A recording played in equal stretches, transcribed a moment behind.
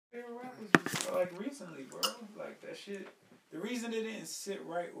was like recently, bro. Like that shit. The reason it didn't sit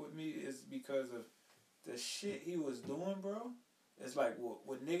right with me is because of the shit he was doing, bro. It's like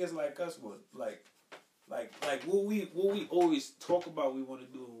what niggas like us would like what we always talk about we want to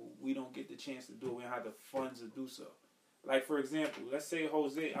do, we don't get the chance to do. We don't have the funds to do so. Like for example, let's say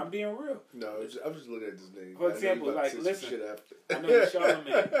Jose. I'm being real. No, I'm just looking at this nigga. For example, like listen, shit after. I know you're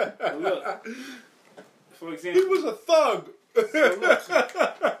Charlamagne. But look, for example, he was a thug. So look,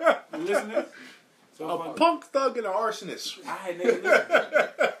 you listening? So a punk thug and an arsonist. Alright, nigga,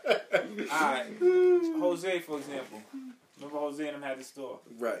 listen. Alright, Jose, for example. Remember Jose and them had the store?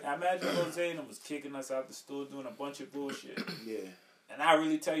 Right. Now imagine Jose and them was kicking us out the store doing a bunch of bullshit. Yeah. And I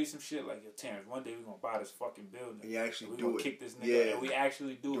really tell you some shit like, yo, Terrence, one day we're going to buy this fucking building. And you actually do We're going it. to kick this nigga. Yeah. And we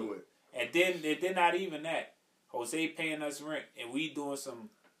actually do it. And then not even that. Jose paying us rent and we doing some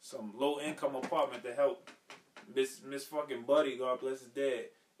low income apartment to help Miss fucking Buddy, God bless his dad.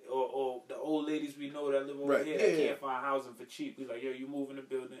 Or the old ladies we know that live over here that can't find housing for cheap. We like, yo, you move in the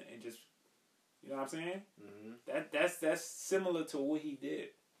building and just, you know what I'm saying? Mm-hmm. That's similar to what he did.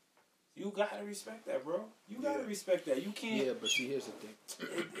 You gotta respect that, bro. You gotta respect that. You can't. Yeah, but see, here's the thing.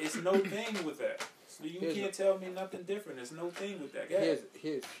 It's no thing with that. So you can't tell me nothing different. There's no thing with that. Here's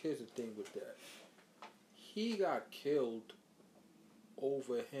the thing with that. He got killed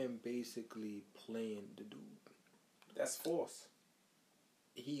over him basically playing the dude. That's false.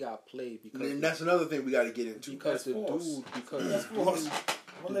 He got played because. And that's another thing we got to get into. Because that's false.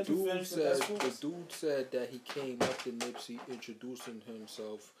 The dude said that he came up to Nipsey, introducing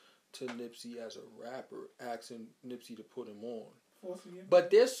himself to Nipsey as a rapper, asking Nipsey to put him on.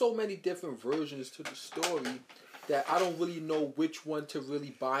 But there's so many different versions to the story that I don't really know which one to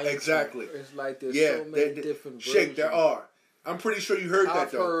really buy into. Exactly. It's like there's so many different versions. Shake, there are. I'm pretty sure you heard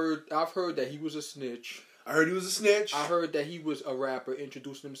that though. I've heard that he was a snitch. I heard he was a snitch. I heard that he was a rapper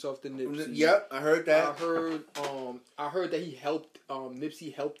introducing himself to Nipsey. Yep, I heard that. I heard that he helped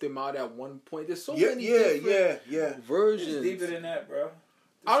Nipsey helped him out at one point. There's so many different versions. It's deeper than that, bro.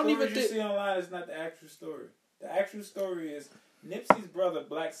 I don't even think think you see online is not the actual story. The actual story is Nipsey's brother,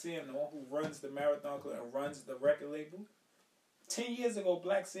 Black Sam, the one who runs the Marathon Club and runs the record label. 10 years ago,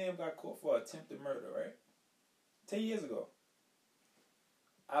 Black Sam got caught for attempted murder, right? 10 years ago.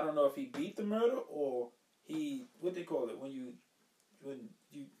 I don't know if he beat the murder or he, what they call it when you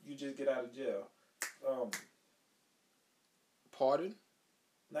just get out of jail. Pardon?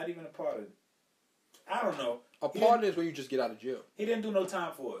 Not even a pardon. I don't know. A pardon is when you just get out of jail. He didn't do no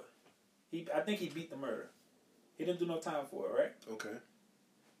time for it. I think he beat the murder. He didn't do no time for it, right? Okay.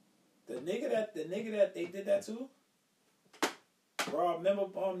 The nigga that they did that to, bro, remember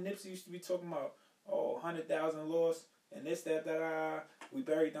Nipsey used to be talking about 100,000 lost and this, that, we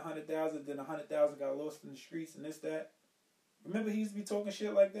buried the 100,000, then 100,000 got lost in the streets and this, that. Remember he used to be talking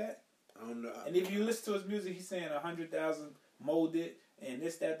shit like that? I don't know. And if you listen to his music, he's saying 100,000 molded and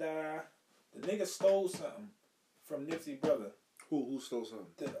this, that, The nigga stole something from Nipsey brother. Who stole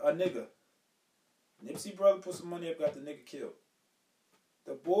something? A nigga. Nipsey brother put some money up, got the nigga killed.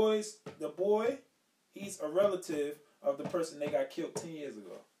 The boy, he's a relative of the person they got killed 10 years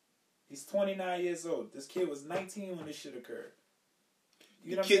ago. He's 29 years old. This kid was 19 when this shit occurred.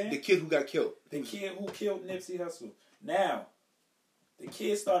 You know what I'm saying? The kid who got killed. The kid who killed Nipsey Hussle. Now, the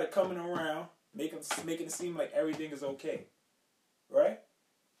kid started coming around, making it seem like everything is okay. Right?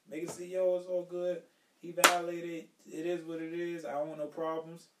 Making it seem, yo, it's all good. He violated. It is what it is. I don't want no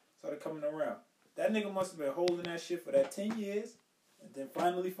problems. Started coming around. That nigga must have been holding that shit for that 10 years and then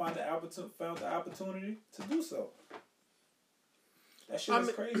finally found the opportunity to do so. That shit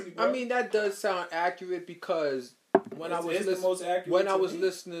is crazy, bro. I mean, that does sound accurate because when I was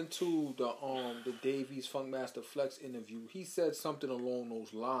listening to the Davies Funkmaster Flex interview, he said something along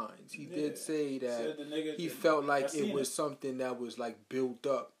those lines. He did say that he felt like it was something that was like built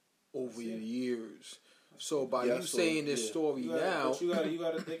up over the years. So by you saying this story now, but you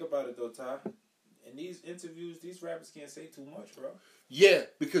gotta think about it though, Ty. In these interviews, these rappers can't say too much, bro. Yeah,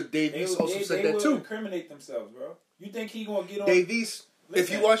 because Davies also said that too. They will incriminate themselves, bro. You think he gonna get on? Davies, if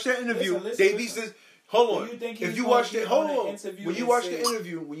you watch that interview, Davies says, "Hold on." If you watch it, hold on. When you watch the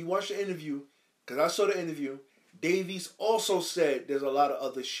interview, because I saw the interview, Davies also said there's a lot of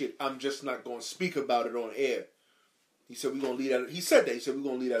other shit. I'm just not gonna speak about it on air. He said we're gonna leave that. He said that. He said we're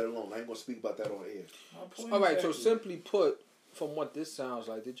gonna leave that alone. I ain't gonna speak about that on air. All right. So simply put, from what this sounds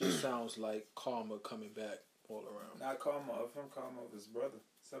like, it just sounds like karma coming back all around. Not karma from karma of his brother.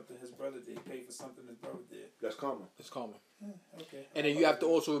 Something his brother did. He paid for something his brother did. That's karma. It's karma. Okay. And then you have to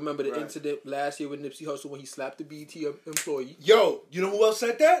also remember the incident last year with Nipsey Hussle when he slapped the BET employee. Yo, you know who else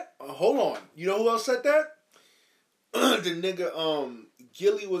said that? Hold on. You know who else said that? The nigga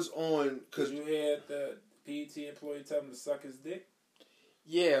Gilly was on because you had the BET employee tell him to suck his dick.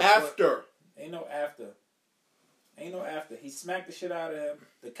 Yeah. After. Ain't no after. He smacked the shit out of him.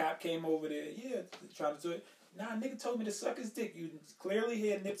 The cop came over there. Yeah, trying to do it. Nah, nigga told me to suck his dick. You clearly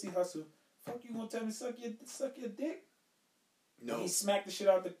heard Nipsey Hussle. Fuck you gonna tell me to suck your dick? No. And he smacked the shit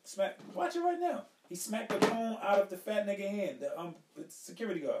out of the smack. Watch it right now. He smacked the cone out of the fat nigga hand. The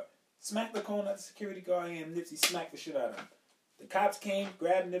security guard. Smacked the cone out of the security guard hand. Nipsey smacked the shit out of him. The cops came,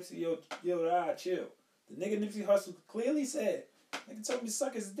 grabbed Nipsey. Yo, chill. The nigga Nipsey Hussle clearly said, nigga told me to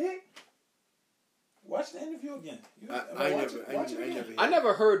suck his dick. Watch the interview again. I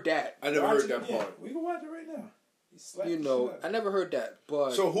never heard that. I never heard that part. We can watch it right now. I never heard that.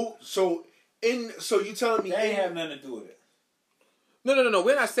 But so you telling me that ain't have nothing to do with it? No.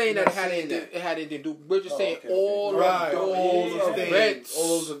 We're not saying that it had anything to do. We're just saying all of those events. All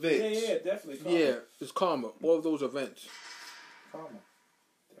those events. Yeah, definitely. Karma. Yeah, it's karma. All of those events. Karma.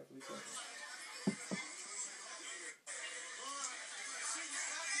 Definitely karma.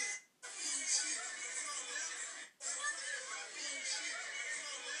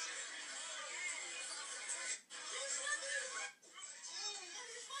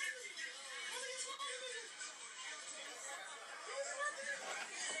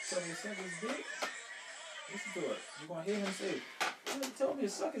 Tell me to suck his dick. Listen to it. You're going to hear him say, he told me to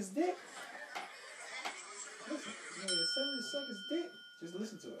suck his dick. Listen. You know, tell me to suck his dick. Just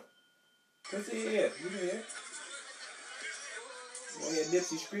listen to it. Listen to your ear. You can hear. You want to hear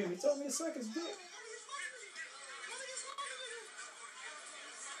Nipsey scream. He told me to suck his dick.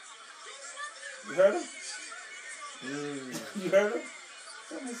 You heard him? You heard him?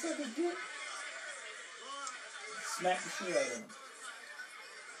 Told me to suck his dick. Smack the shit out of him.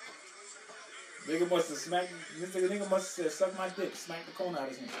 Nigga must have smacked. This nigga must have said, "Suck my dick." Smack the cone out of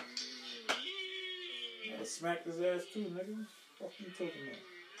his hand. I smacked his ass too, nigga. What the fuck you talking about?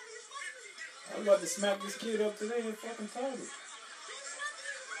 I was about to smack this kid up today and fucking Target.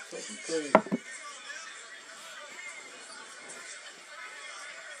 Fucking crazy.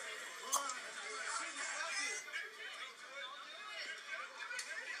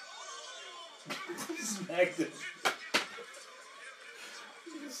 Smacked him.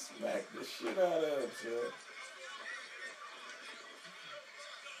 Smack the shit out of him, son.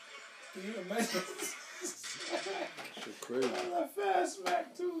 Can you imagine? Shit crazy. A fast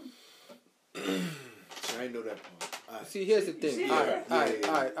smack too. I ain't know that part. Right. See, here's the thing. All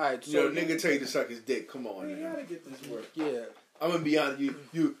right. So, nigga tell you to suck his dick. Come on, man. You gotta get this work. Yeah. I'm gonna be honest.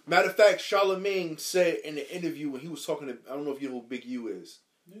 You. Matter of fact, Charlamagne said in the interview when he was talking to, I don't know if you know who Big U is.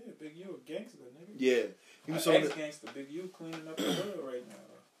 Yeah, Big U, a gangster, nigga. Yeah. He was talking ex-gangster. Big U cleaning up the hood right now.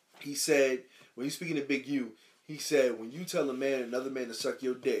 He said, when he's speaking to Big U, he said, when you tell another man to suck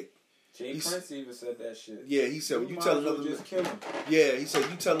your dick. Jay Prince even said that shit. Yeah, he said, when you tell another man. Just kill him. Yeah, he said,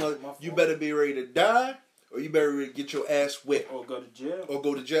 you better be ready to die, or you better ready to get your ass whipped. Or go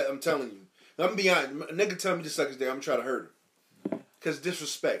to jail. I'm telling you. I'm gonna be honest. A nigga tell me to suck his dick, I'm trying to hurt him. Because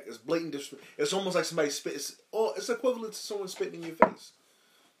disrespect. It's blatant disrespect. It's almost like somebody spit. It's equivalent to someone spitting in your face.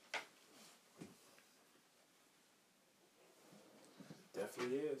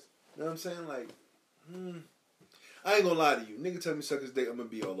 Definitely is. You know what I'm saying? Like, I ain't gonna lie to you. Nigga tell me suck his dick, I'm gonna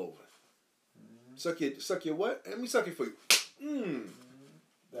be all over. Mm-hmm. Suck your what? Let me suck it for you.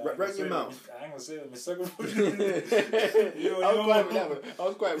 Right in your mouth. I ain't gonna say it. Suck it for you. I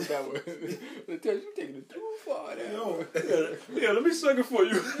was quiet with that one. You taking it too far. Yeah, let me suck it for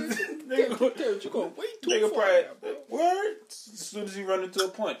you. Nigga, you going way too far. Word? As soon as he run into a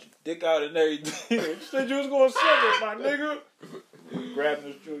punch, dick out and everything. You said you was gonna suck it, my nigga.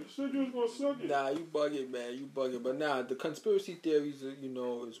 Grabbing his shoulder. You said you was gonna suck it. Nah, you bugging, man. You bugging. But nah, the conspiracy theories,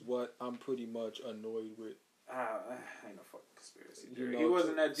 is what I'm pretty much annoyed with. Ain't no fucking conspiracy theory. He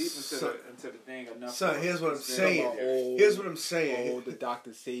wasn't that deep into the thing enough. Son, here's what I'm saying. Oh, the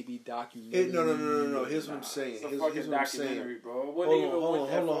Dr. Sabi documentary. No. Here's what I'm saying. It's a fucking documentary, bro. Hold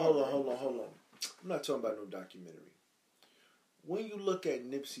on. I'm not talking about no documentary. When you look at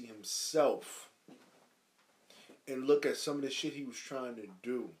Nipsey himself and look at some of the shit he was trying to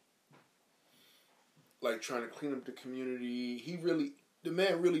do, like trying to clean up the community, the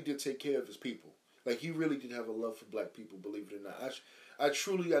man really did take care of his people. Like, he really did have a love for black people, believe it or not. I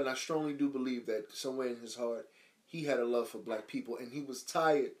truly and I strongly do believe that somewhere in his heart, he had a love for black people, and he was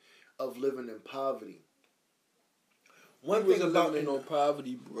tired of living in poverty. One thing about living in no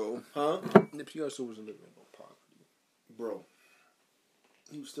poverty, bro. Huh? Nipsey Hussle wasn't living in no poverty. Bro.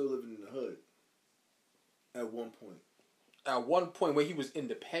 He was still living in the hood. At one point. At one point where he was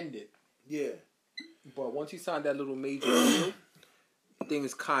independent. Yeah. But once he signed that little major deal,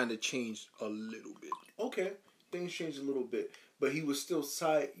 things kind of changed a little bit. Okay. Things changed a little bit. but he was still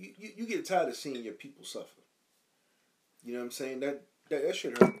tired. You get tired of seeing your people suffer. You know what I'm saying? That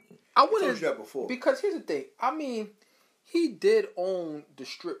shit hurt. I told you that before. Because here's the thing. I mean, he did own the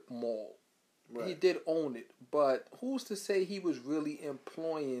strip mall. Right. He did own it. But who's to say he was really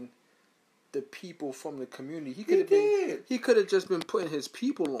employing the people from the community? He could have just been putting his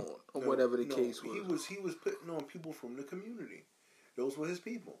people on, or whatever the case was. He was putting on people from the community. Those were his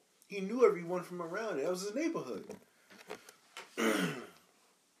people. He knew everyone from around it. That was his neighborhood.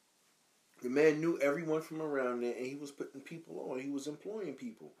 The man knew everyone from around there, and he was putting people on. He was employing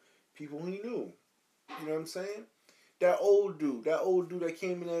people. People he knew. You know what I'm saying? That old dude that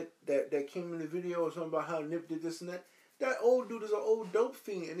came in that came in the video or something about how Nip did this and that. That old dude is an old dope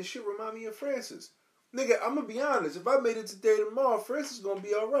fiend, and this shit remind me of Francis. Nigga, I'm gonna be honest. If I made it today tomorrow, Francis is gonna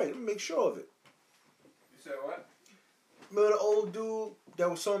be all right. Let me make sure of it. You said what? Remember the old dude that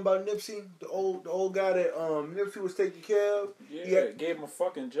was talking about Nipsey? The old guy that Nipsey was taking care of? Yeah, gave him a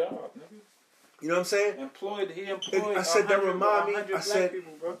fucking job, nigga. You know what I'm saying? He employed. I said that remind me. I said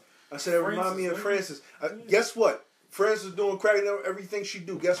that remind me of Francis. Guess what? Francis doing crack and everything she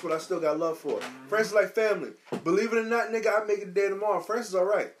do. Guess what? I still got love for her. Mm-hmm. Francis like family. Believe it or not, nigga, I make it a day tomorrow. Francis all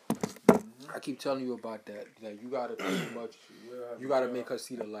right. I keep telling you about that. Like you gotta pretty much. You gotta make her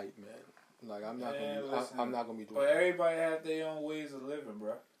see the light, man. Like I'm not gonna be doing. But everybody have their own ways of living,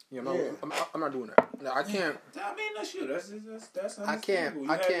 bro. Yeah, I'm not doing that. No, I can't. I mean, that's you. That's I can't.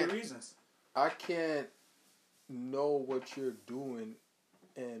 I can't. Reasons. I can't know what you're doing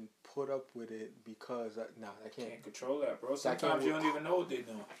and put up with it because I can't control that, bro. Sometimes you don't even know what they're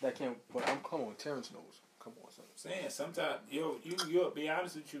doing. That can't. But come on, Terrence knows. Come on, son. I'm saying sometimes, you be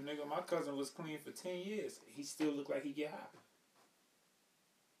honest with you, nigga. My cousin was clean for 10 years. He still look like he get high,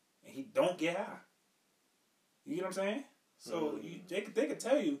 and he don't get high. You get what I'm saying? So they could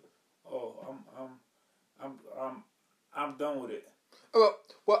tell you, oh, I'm done with it.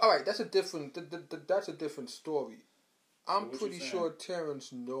 Well, all right. That's a different story. I'm pretty sure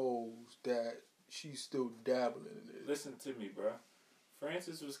Terrence knows that she's still dabbling in it. Listen to me, bro.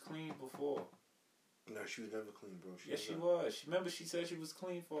 Francis was clean before. No, she was never clean, bro. She was. Remember, she said she was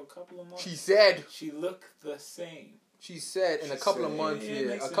clean for a couple of months. She said she looked the same. She said in a couple of months.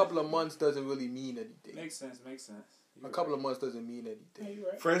 Yeah, a couple of months doesn't really mean anything. Makes sense. A couple of months doesn't mean anything. Yeah, you're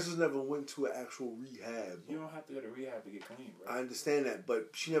right. Francis never went to an actual rehab. You don't have to go to rehab to get clean, bro. I understand that, but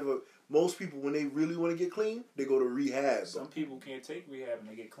she never. Most people, when they really want to get clean, they go to rehab. Some people can't take rehab and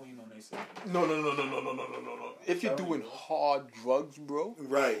they get clean on themselves. No. If you're doing hard drugs, bro,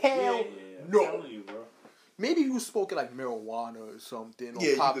 right? Hell no. I'm telling you, bro. Maybe you smoking like marijuana or something,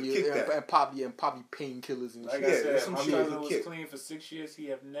 or probably painkillers and like shit. I said, my cousin was clean for 6 years. He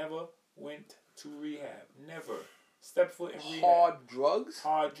have never went to rehab. Never. Step foot in rehab. Hard drugs?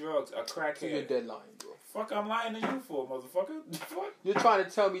 Hard drugs. A crackhead. So you're dead lying, bro. Fuck, I'm lying to you for, motherfucker. Fuck. You're trying to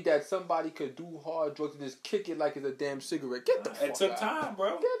tell me that somebody could do hard drugs and just kick it like it's a damn cigarette. Get the fuck out. It took time,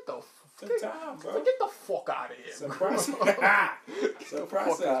 bro. Get the fuck out of here, it's a process. It's a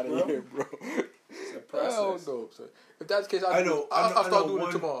process, out of here, bro. It's a process. Hell no, sir. If that's the case, I'll start doing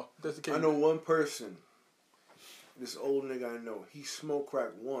it tomorrow. That's the case. I know one person. This old nigga I know. He smoked crack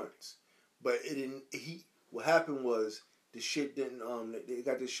once, but it didn't. What happened was the shit didn't. They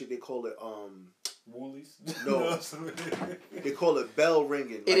got this shit. They call it Woolies. No, they call it bell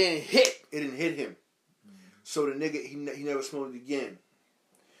ringing. It didn't hit. It didn't hit him. So the nigga he never smoked it again.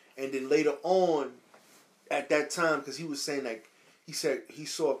 And then later on, at that time, because he was saying like he said he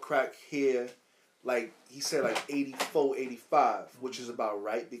saw crack here, like he said like 84, 85, which is about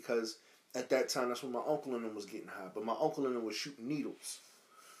right because at that time that's when my uncle and them was getting high. But my uncle and them was shooting needles.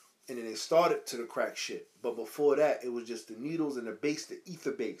 And then they started to the crack shit. But before that, it was just the needles and the base, the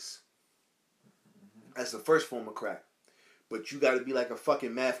ether base. That's the first form of crack. But you got to be like a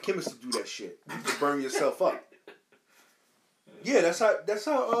fucking math chemist to do that shit. To burn yourself up. Yeah, that's how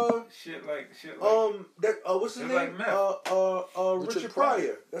shit like what's his name? Like Richard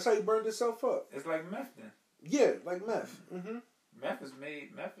Pryor. That's how he burned himself up. It's like meth then. Yeah, like meth. Mm-hmm. Meth is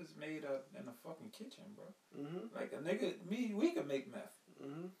made up in a fucking kitchen, bro. Mm-hmm. Like a nigga, we can make meth.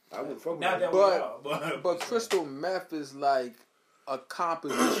 Mm-hmm. I would fuck with that. But crystal meth is like a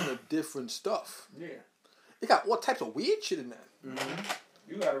composition of different stuff. Yeah. It got all types of weird shit in that. Mm-hmm.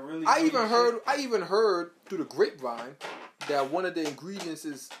 You gotta really. I even heard through the grapevine that one of the ingredients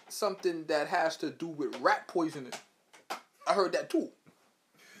is something that has to do with rat poisoning. I heard that too.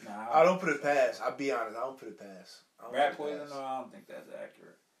 Nah, I don't put it past. I'll be honest. I don't put it past. Rat poison? No, I don't think that's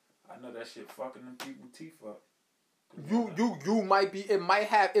accurate. I know that shit fucking them people's teeth up. You might be. It might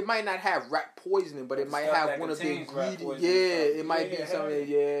not have rat poisoning, but it might have one of the ingredients. Yeah, it might be something.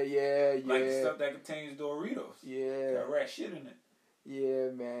 Yeah. Like the stuff that contains Doritos. Yeah, got rat shit in it.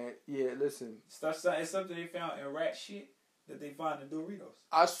 Yeah, man. Yeah, listen. It's something they found in rat shit that they find in Doritos.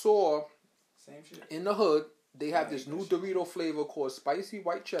 I saw. Same shit. In the hood, they have this new Dorito flavor called spicy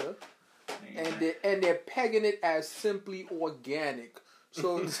white cheddar, and they're pegging it as simply organic.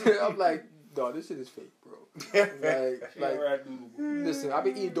 So I'm like, no, this shit is fake, bro. Listen, I've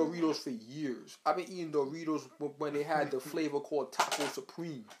been eating Doritos for years. I've been eating Doritos when they had the flavor called Taco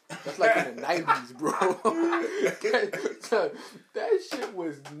Supreme. That's like in the 90s, bro. that shit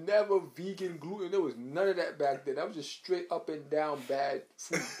was never vegan, gluten. There was none of that back then. That was just straight up and down bad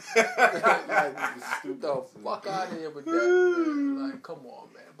food. Get the fuck out of here with that, man. Like, come on,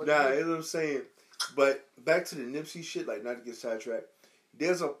 man. But you know what I'm saying? But back to the Nipsey shit, like, not to get sidetracked.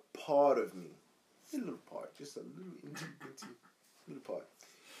 There's a part of me. A little part, just a little part.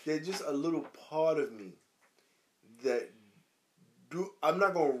 There's just a little part of me that I'm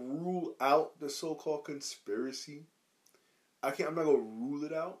not gonna rule out the so-called conspiracy. I'm not gonna rule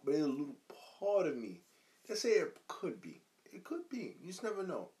it out, but there's a little part of me that say it could be. It could be. You just never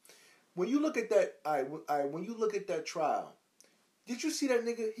know. When you look at that, when you look at that trial, did you see that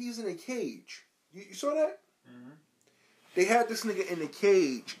nigga? He's in a cage. You saw that? Mm-hmm. They had this nigga in a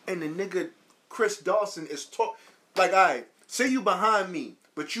cage, and the nigga. Chris Dawson is like, say you behind me,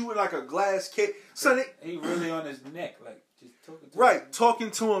 but you in like a glass cage. Son, he really on his neck, like just talking to him.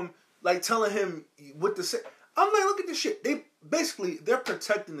 Talking to him, like telling him what to say. I'm like, look at this shit. They're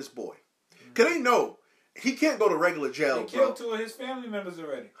protecting this boy. Cause they know he can't go to regular jail. They killed 2 of his family members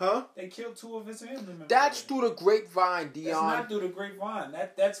already. Huh? They killed 2 of his family members. That's already. Through the grapevine, Dion. That's not through the grapevine.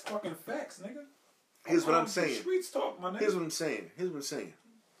 That's fucking facts, nigga. Here's what I'm saying. Streets talk, my nigga. Here's what I'm saying.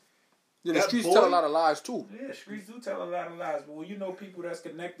 Yeah, the streets tell a lot of lies too. Yeah, streets do tell a lot of lies. But when you know people that's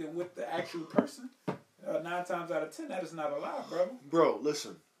connected with the actual person, 9 times out of 10, that is not a lie, bro. Bro,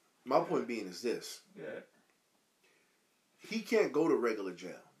 listen. My point being is this. Yeah. He can't go to regular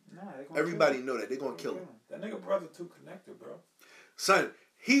jail. Nah, everybody know that. They're going to kill him. That nigga brother too connected, bro. Son,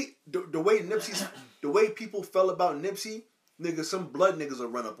 the way people felt about Nipsey, nigga, some blood niggas will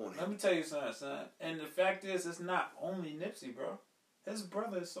run up on him. Let me tell you something, son. And the fact is, it's not only Nipsey, bro. His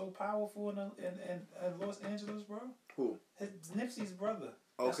brother is so powerful in Los Angeles, bro. Who? Nipsey's brother.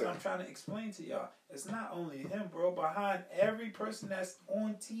 That's what I'm trying to explain to y'all. It's not only him, bro. Behind every person that's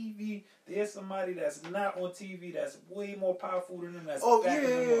on TV, there's somebody that's not on TV that's way more powerful than him. That's backing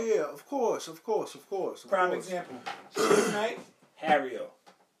them up. Yeah. Of course. Prime example. Suge Knight, Harry-O.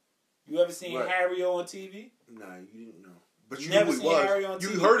 You ever seen Harry-O on TV? Nah, you didn't know. But you never knew seen Harry on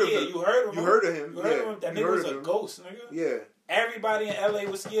TV. You heard of him. You heard of him. You heard of him. That nigga was a ghost, nigga. Yeah. Everybody in LA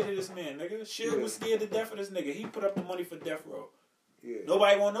was scared of this man, nigga. Suge was scared to death of this nigga. He put up the money for Death Row. Yeah.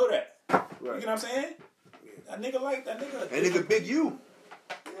 Nobody won't know that. Right. You know what I'm saying? Yeah. That nigga Big U.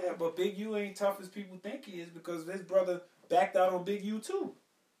 Yeah, but Big U ain't tough as people think he is because his brother backed out on Big U too.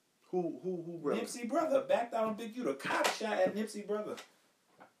 Who brother? Nipsey brother backed out on Big U. The cop shot at Nipsey brother.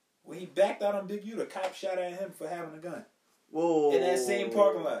 When he backed out on Big U, the cop shot at him for having a gun. Whoa. In that same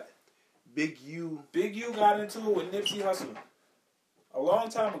parking lot. Big U got into it with Nipsey Hussle a long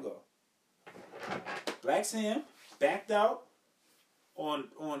time ago. Black Sam backed out on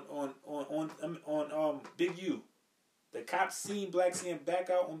Big U. The cops seen Black Sam back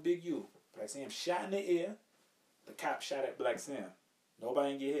out on Big U. Black Sam shot in the air. The cop shot at Black Sam.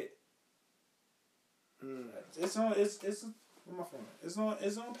 Nobody get hit. It's on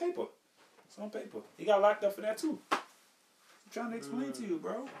paper. It's on paper. He got locked up for that too. I'm trying to explain to you,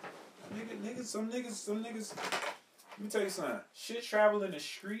 bro. Some niggas. Let me tell you something. Shit travel in the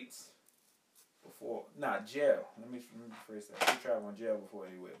streets before, jail. Let me rephrase that. Shit travel in jail before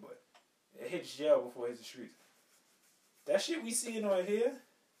anyway, but it hits jail before it hits the streets. That shit we seeing on here,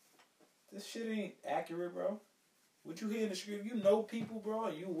 this shit ain't accurate, bro. What you hear in the street, you know people, bro,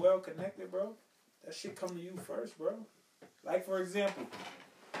 and you well connected, bro. That shit come to you first, bro. Like for example,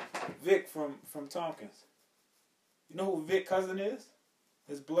 Vic from Tompkins. You know who Vic's cousin is?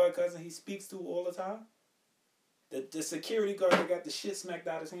 His blood cousin he speaks to all the time? The security guard that got the shit smacked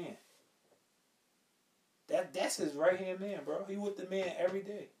out his hand. That's his right hand man, bro. He with the man every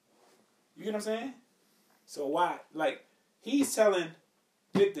day. You get what I'm saying? So why? Like, he's telling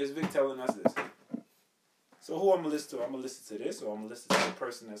Vic this, Vic telling us this. So who I'm gonna listen to? I'm gonna listen to this, or I'm gonna listen to the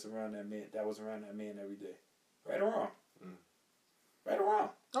person that's around that man, that was around that man every day. Right or wrong? Right or wrong?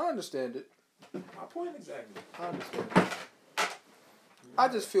 I understand it. My point exactly. I understand it. I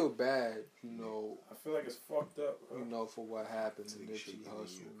just feel bad, you know. I feel like it's fucked up, bro. You know, for what happened to Nipsey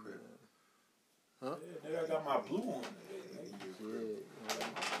Hussle. Huh? Yeah, nigga, I got my blue on.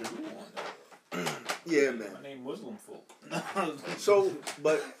 Yeah, man. My name Muslim folk. So,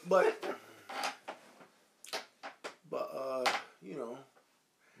 but you know,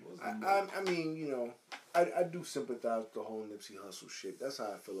 I mean, you know, I do sympathize with the whole Nipsey Hussle shit. That's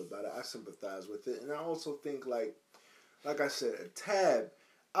how I feel about it. I sympathize with it, and I also think like I said, a tad.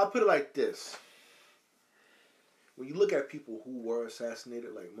 I'll put it like this: when you look at people who were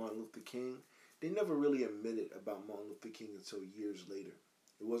assassinated, like Martin Luther King, they never really admitted about Martin Luther King until years later.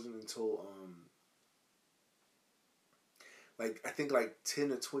 It wasn't until I think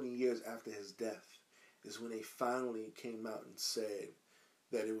 10 or 20 years after his death is when they finally came out and said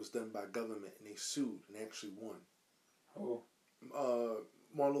that it was done by government, and they sued and actually won. Oh.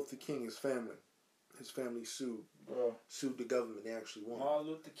 Martin Luther King, his family sued. Bro. Sued the government. They actually won. Martin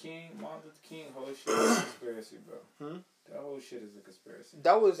Luther King, whole shit is a conspiracy, bro. That whole shit is a conspiracy.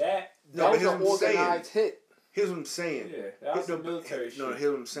 That was an organized hit. Here's what I'm saying. Yeah, that was some military shit. No,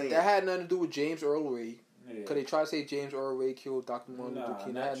 here's what I'm saying. That had nothing to do with James Earl Ray. Because they try to say James Earl Ray killed Dr. Martin Luther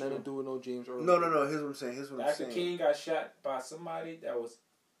King. That had nothing to do with no James Earl Ray. No. Here's what I'm saying. Dr. King got shot by somebody that was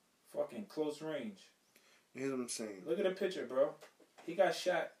fucking close range. Here's what I'm saying. Look at the picture, bro. He got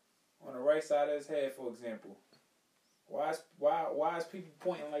shot on the right side of his head, for example. Why is people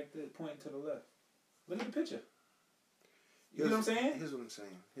pointing like this, pointing to the left? Look at the picture. You know what I'm saying? Here's what I'm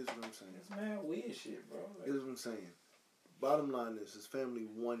saying. It's mad weird shit, bro. Here's what I'm saying. Bottom line is, his family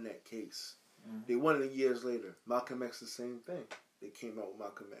won that case. Mm-hmm. They won it years later. Malcolm X, the same thing. They came out with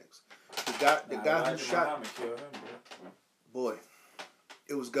Malcolm X. The guy who shot killed him, bro. Boy,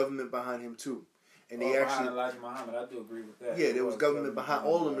 it was government behind him too. And they actually Elijah Muhammad, I do agree with that. Yeah, there was government behind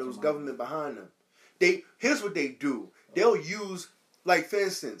all of them. There was government behind them. Here's what they do. They'll use, like for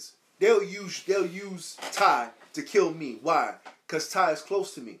instance, they'll use Ty to kill me. Why? Because Ty is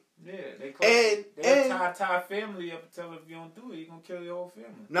close to me. Yeah, they'll tie family up until if you don't do it, you're gonna kill your whole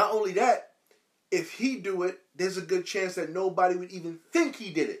family. Not only that, if he do it, there's a good chance that nobody would even think he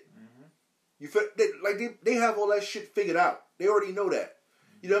did it. Mm-hmm. You feel they have all that shit figured out. They already know that.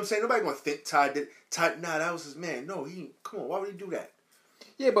 You know what I'm saying? Nobody gonna think Ty did. Nah, that was his man. No, come on. Why would he do that?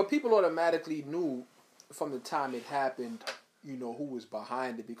 Yeah, but people automatically knew from the time it happened, you know, who was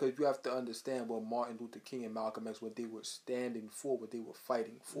behind it, because you have to understand what Martin Luther King and Malcolm X, what they were standing for, what they were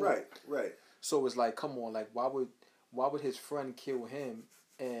fighting for. Right. So it's like, come on, like why would his friend kill him,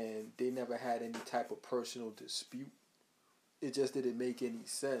 and they never had any type of personal dispute? It just didn't make any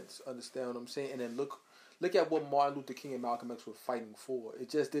sense. Understand what I'm saying? And then look at what Martin Luther King and Malcolm X were fighting for. It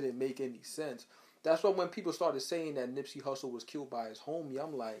just didn't make any sense. That's why when people started saying that Nipsey Hussle was killed by his homie,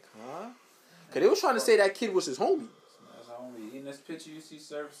 I'm like, huh? Because they was trying to say that kid was his homie. That's homie. In this picture you see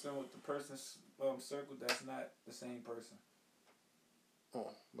surfacing with the person's circle, that's not the same person.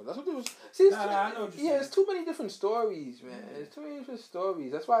 Oh, but that's what it was. See, I know what you're saying. It's too many different stories, man. Yeah. It's too many different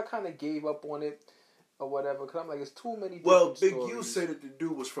stories. That's why I kind of gave up on it or whatever, because I'm like, it's too many different stories. Big U said that the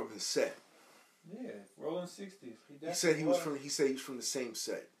dude was from his set. Yeah, Rolling 60s. He said he was from the same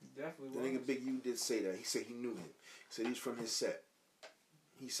set. He definitely was. The nigga Big U did say that. He said he knew him. He said he was from his set.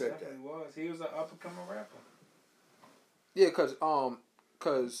 He said that. He was an up-and-coming rapper. Yeah, cause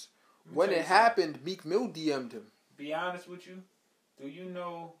when it happened, Meek Mill DM'd him. Be honest with you, do you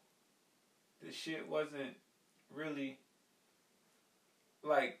know the shit wasn't really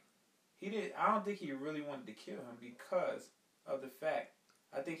like I don't think he really wanted to kill him because of the fact.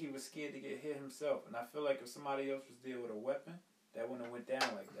 I think he was scared to get hit himself, and I feel like if somebody else was there with a weapon, that wouldn't have went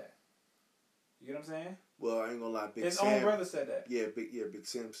down like that. You get what I'm saying? Well, I ain't gonna lie, His own brother said that. Yeah, Big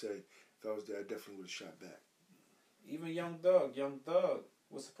Sam said if I was there, I definitely would have shot back. Even Young Thug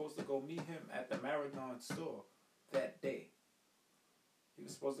was supposed to go meet him at the Marathon store that day. He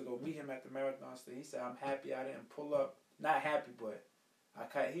was supposed to go meet him at the Marathon store. He said, "I'm happy I didn't pull up. Not happy, but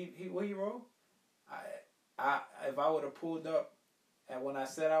what he wrote? If I would have pulled up. And when I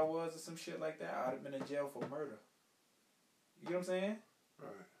said I was or some shit like that, I'd have been in jail for murder." You get what I'm saying?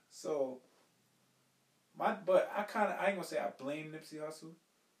 Right. So, I ain't gonna say I blame Nipsey Hussle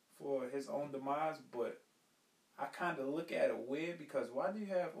for his own demise, but I kind of look at it weird because why do you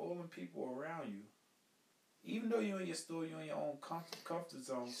have all them people around you? Even though you're in your store, you're in your own comfort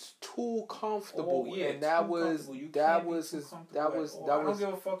zone. It's too comfortable. Oh, yeah, and that was I don't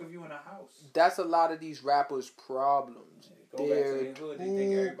give a fuck if you in a house. That's a lot of these rappers' problems. Go back to their hood. They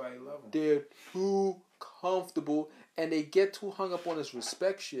think everybody love them. They're too comfortable, and they get too hung up on this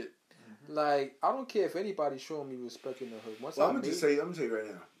respect shit. Mm-hmm. Like, I don't care if anybody's showing me respect in the hood. I'm gonna tell you right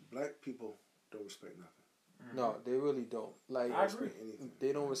now, black people don't respect nothing. Mm-hmm. No, they really don't. Like, I agree.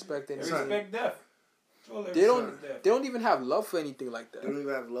 They don't respect anything. They respect death. They don't even have love for anything like that. They don't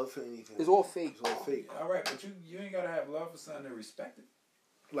even have love for anything. It's all fake. It's all fake. All right, but you ain't gotta have love for something to respect it.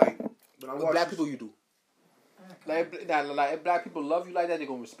 Like, black people, you do. Like if black people love you like that, they're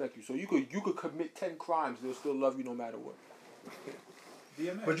gonna respect you. So you could commit 10 crimes, they'll still love you no matter what.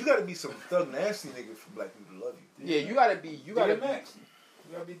 DMX. But you gotta be some thug nasty niggas for black people to love you. Yeah, you gotta be. You gotta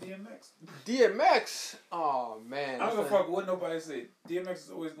be DMX. DMX. Oh man. I don't give a fuck what nobody say. DMX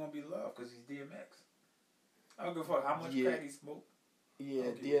is always gonna be loved because he's DMX. I don't give a fuck how much crack he smoked.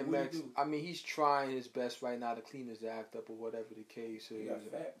 Yeah, DMX. I mean, he's trying his best right now to clean his act up or whatever the case is. He got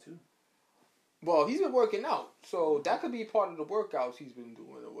fat too. Well, he's been working out, so that could be part of the workouts he's been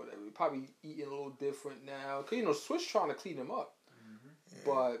doing or whatever. Probably eating a little different now. Cause Swiss trying to clean him up. Mm-hmm.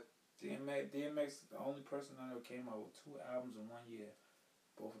 But DMX is the only person that ever came out with 2 albums in 1 year.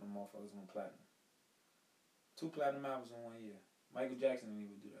 Both of them motherfuckers went platinum. 2 platinum albums in 1 year. Michael Jackson didn't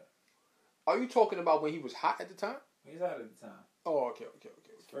even do that. Are you talking about when he was hot at the time? He was hot at the time. Oh, okay.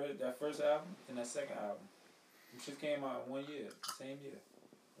 That first album and that second album. Them shit came out in 1 year, the same year.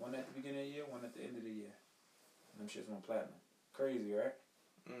 One at the beginning of the year, one at the end of the year. And them shits went platinum. Crazy, right?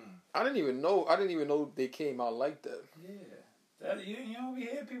 I didn't even know they came out like that. Yeah. You don't be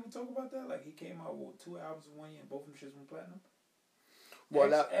hearing people talk about that? Like, he came out with 2 albums in 1 year and both of them shits went platinum?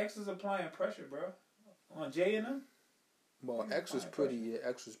 Well, X is applying pressure, bro. On Jay and them. Well, X was pretty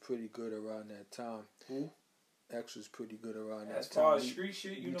good around that time. Who? X was pretty good around that time. As far as street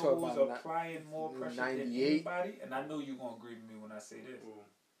shit, you know who was applying more pressure than anybody? And I know you're going to agree with me when I say this. Ooh.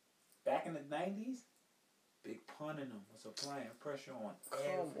 Back in the 90s, Big Pun and them was applying pressure on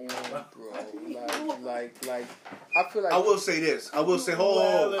everyone. Bro. Like, I feel like... I will say this. hold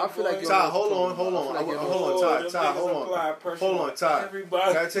on. I feel like... Ty, hold on. Hold on, Ty. Hold on, Ty.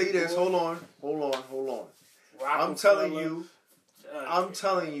 Can I tell you this? Hold on. I'm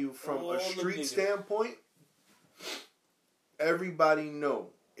telling you from a street standpoint, everybody know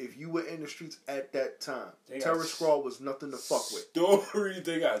if you were in the streets at that time, Terror Squad was nothing to fuck with.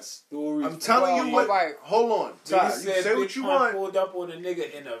 They got stories. I'm telling you what. Right. Hold on, Ty. You say what you want. Pulled up on a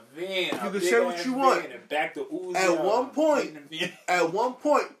nigga in a van. You can say what you want. And back to Uzi. At one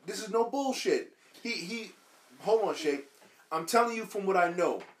point, this is no bullshit. He. Hold on, Shay. I'm telling you from what I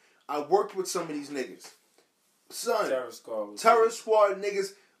know. I worked with some of these niggas. Son, Terror Squad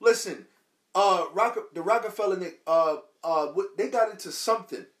niggas. Listen, the Rockefeller nigga. They got into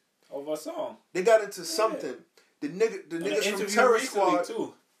something. Over a song. They got into something. The niggas from Terror Squad.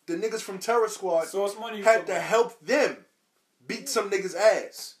 Too. The niggas from Terror Squad had to help them beat some niggas'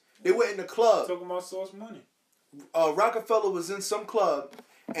 ass. They went in the club. Talking about Source Money. Rockefeller was in some club,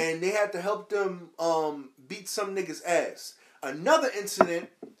 and they had to help them beat some niggas' ass. Another incident.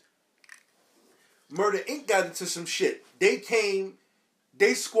 Murder Inc. got into some shit. They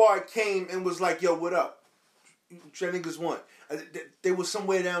squad came and was like, yo, what up? What y'all niggas want? They was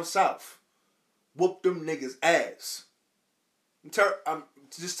somewhere down south. Whooped them niggas' ass. I'm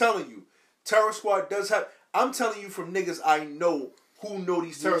just telling you. Terror Squad does have... I'm telling you from niggas I know who know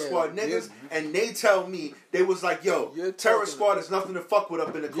these Terror Squad niggas, and they tell me, they was like, yo, Terror Squad is nothing to fuck with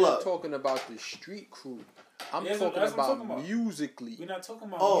up in the club. You're talking about the street crew. I'm talking about musically. We're not talking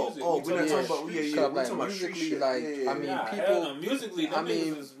about music. We're not talking about we're talking about street shit. I mean, people. Musically, them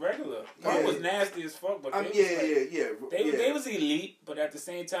niggas was regular. Pun was nasty as fuck, but they was elite. But at the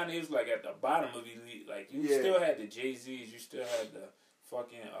same time, they was like at the bottom of elite. Like you still had the Jay-Z's, you still had the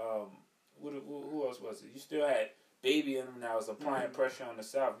fucking who else was it? You still had Baby and them that was applying pressure on the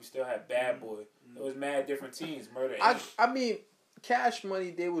South. You still had Bad Boy. It was mad different teams. Murder. I mean. Cash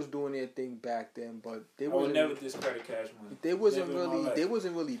Money, they was doing their thing back then, but they would never discredit Cash Money. They wasn't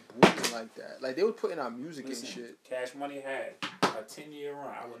really booming like that. Like they were putting out music and shit. Cash Money had a 10-year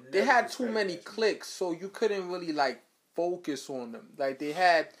run. They had too many clicks, so you couldn't really like focus on them. Like they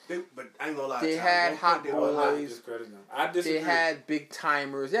had, but I ain't gonna lie. They had Hot Boys. They had Big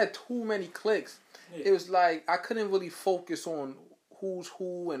Timers. They had too many clicks. Yeah. It was like I couldn't really focus on who's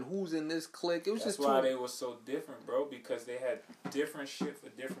who and who's in this clique. It was That's just why they were so different, bro. Because they had different shit for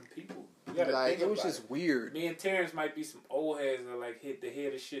different people. You gotta like think it was just weird. Me and Terrence might be some old heads that like hear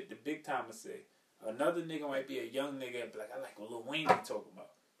the shit the big timers say. Another nigga might be a young nigga and be like, I like what Lil Wayne be talking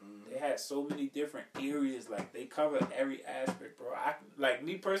about. They had so many different areas. Like they covered every aspect, bro. Like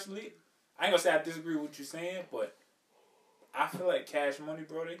me personally, I ain't gonna say I disagree with what you're saying, but I feel like Cash Money,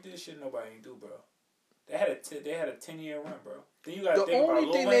 bro. They did shit nobody ain't do, bro. They had a 10-year run, bro. Then you gotta think about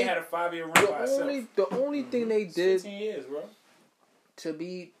Lil Wayne had a 5-year run by itself. The only thing they did 15 years, bro. To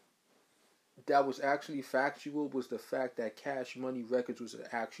be that was actually factual was the fact that Cash Money Records was an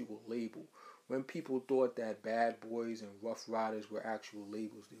actual label. when people thought that Bad Boys and Rough Riders were actual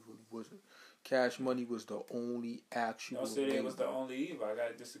labels, they really wasn't. Cash Money was the only actual label. Don't say they was the only evil. I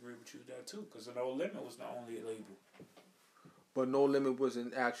gotta disagree with you there too, because No Limit was the only label. But No Limit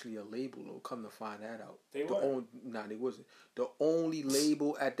wasn't actually a label, though. Come to find that out. They were. They wasn't. The only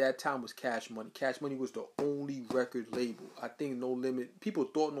label at that time was Cash Money. Cash Money was the only record label. I think No Limit. People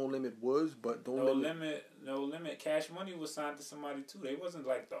thought No Limit was, but No Limit. Cash Money was signed to somebody too. They wasn't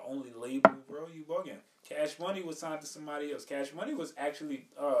like the only label, bro. You bugging? Cash Money was signed to somebody else. Cash Money was actually.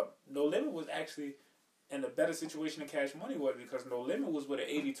 No Limit was actually in a better situation than Cash Money was, because No Limit was with an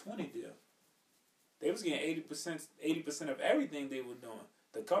 80-20 deal. They was getting 80% of everything they were doing.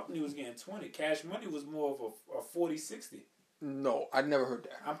 The company was getting 20. Cash Money was more of a 40-60. No, I never heard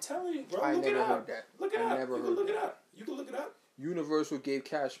that. I'm telling you, bro. I never heard that. Look it up. You can look it up. You can look it up. Universal gave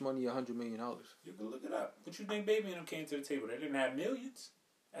Cash Money $100 million. You can look it up. What you think Baby and them came to the table? They didn't have millions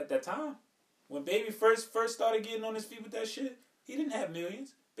at that time. When Baby first started getting on his feet with that shit, he didn't have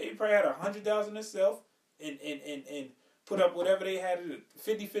millions. Baby probably had 100,000 himself and put up whatever they had,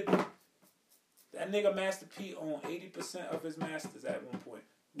 50-50. That nigga Master P owned 80% of his masters at one point.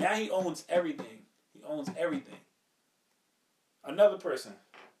 Now he owns everything. He owns everything. Another person.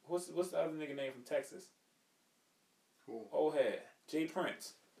 What's the other nigga name from Texas? Cool. Old head. Jay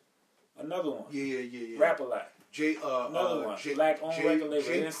Prince. Another one. Yeah. Rap a lot. Another one. Black owned record label. They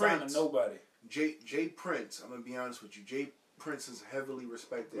didn't sign to nobody. Jay Prince. I'm gonna be honest with you. Jay Prince is heavily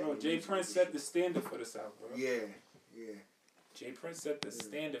respected. Bro, Jay Prince set the standard for the South, bro. Yeah. Jay Prince set the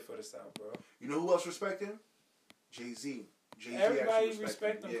standard for the South, bro. You know who else respect him? Jay-Z. Everybody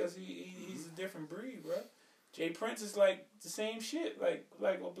respect him because he's a different breed, bro. Jay Prince is like the same shit, like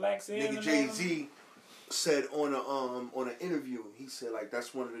what Black said. Nigga Jay-Z said on an interview, he said like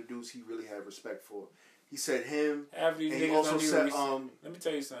that's one of the dudes he really had respect for. He said him. Half these and niggas he also said let me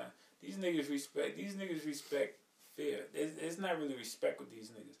tell you something. These niggas respect fear. It's not really respect with these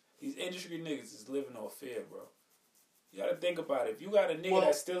niggas. These industry niggas is living on fear, bro. You gotta think about it. If you got a nigga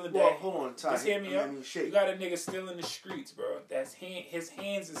that's still in that... hold on, Ty. Just hear me out. You got a nigga still in the streets, bro. His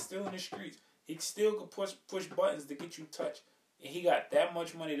hands is still in the streets. He still could push buttons to get you touched. And he got that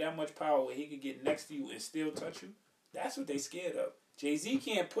much money, that much power where he could get next to you and still touch you. That's what they scared of. Jay-Z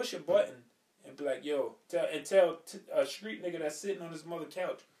can't push a button and be like, yo, tell a street nigga that's sitting on his mother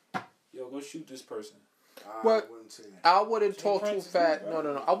couch, yo, go shoot this person. I wouldn't talk too fast.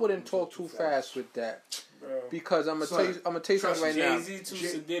 No. I wouldn't talk too fast with that. Bro. Because I'm gonna tell you something right now. Jay-Z too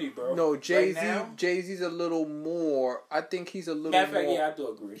Sadiddy, bro. No, Jay-Z's a little more. I think he's a little more. Yeah, I do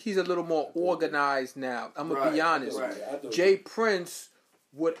agree. He's a little more organized now. I'm gonna be honest. Right. Jay Prince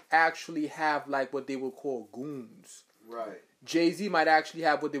would actually have like what they would call goons. Right. Jay-Z might actually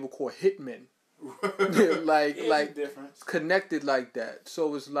have what they would call hitmen. like connected like that.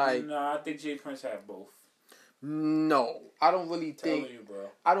 So it's like no, I think Jay Prince had both. No, I don't really think. You, bro.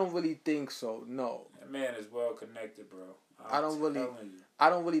 I don't really think so. No, that man is well connected, bro. I don't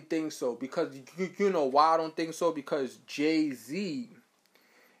really think so because you know why I don't think so, because Jay-Z,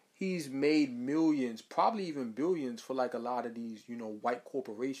 he's made millions, probably even billions for like a lot of these white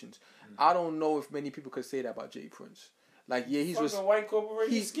corporations. Mm-hmm. I don't know if many people could say that about Jay Prince. Like he's a white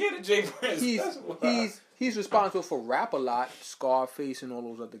corporation. He's scared of Jay Prince. He's responsible for Rap a Lot, Scarface, and all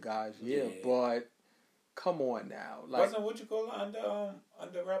those other guys. Yeah. But. Come on now. Like, wasn't what you call it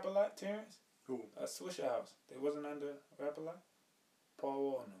under Rap a Lot, Terrence? Who? Swishahouse. They wasn't under Rap a Lot? Paul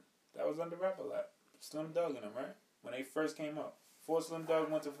Wall and them. That was under Rap a Lot. Slim Doug and them, right? When they first came up. Before Slim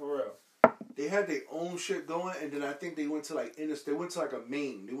Doug went to Pharrell. They had their own shit going, and then I think they went to like a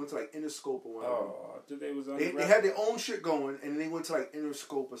main. They went to like Interscope or whatever. Oh, I think they was under They had their own shit going, and they went to like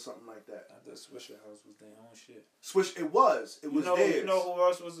Interscope or something like that. I thought Swishahouse was their own shit. It was theirs. You know who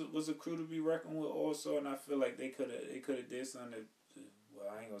else was a crew to be reckoned with also, and I feel like they could have did something that,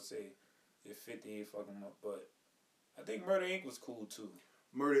 well, I ain't gonna say if 50 ain't fucking them up, but I think Murder Inc. was cool too.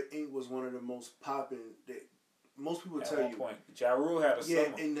 Murder Inc. was one of the most popping. Most people tell you. Point. Ja Rule had a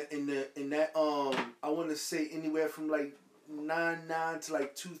summer. in that I want to say anywhere from like 99 to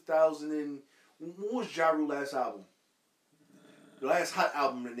like 2000 and what was Ja Rule last album? The last hot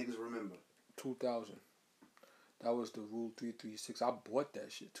album that niggas remember. 2000. That was the Rule 336. I bought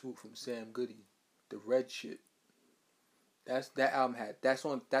that shit too from Sam Goody, the red shit. That's the album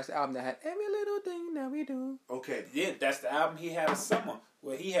that had Every Little Thing That We Do. Okay. Yeah, that's the album he had a summer.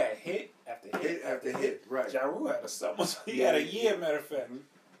 Where he had hit after hit. Right. Ja Rule had a summer. So he had a year, matter of fact.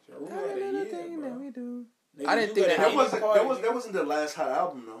 Ja Rule had a year, that we do. Nigga, I didn't think that wasn't the last hot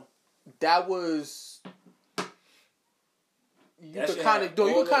album though. That was. You could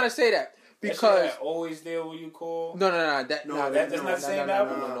kind of say that Because Always There When You Call. No. That's not the same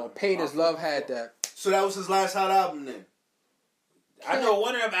album. No. Pain Is Love had that. So that was his last hot album then. I know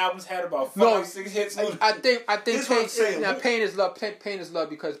one of them albums had about 5-6 hits. I think Pain Is Love. Pain Is Love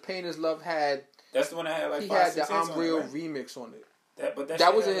because Pain Is Love had. That's the one that had like 5-6 hits. He had the I'm Real remix on it.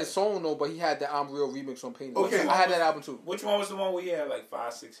 That wasn't his song though, but he had the I'm Real remix on Pain Is Love. I had that album too. Which one was the one where he had like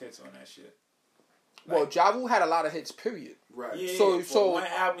 5-6 hits on that shit? Well, Ja Rule had a lot of hits. Period. Right. Yeah. So one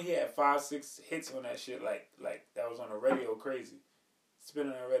album he had 5-6 hits on that shit. Like that was on the radio, crazy,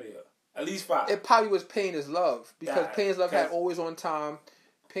 spinning on the radio. At least 5. It probably was Pain Is Love because Pain Is Love had Always on Time.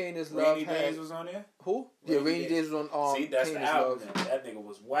 Pain Is Love. Rainy Days was on there. Who? Rainy Days was on. See, that's Pain the album. That nigga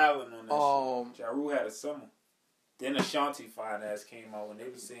was wilding on that shit. Ja Rule had a summer. Then Ashanti fine ass came out when they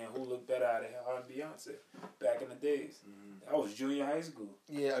was saying who looked better out of her and Beyonce back in the days. That was junior high school.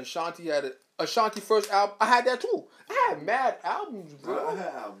 Yeah, Ashanti had Ashanti first album. I had that too. I had mad albums, bro. I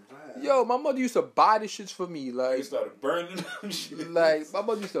had albums. Yo, my mother used to buy the shits for me. Like, you started burning them shit. Like, my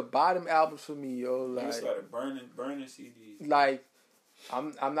mother used to buy them albums for me, yo. Like, you started burning CDs. Like,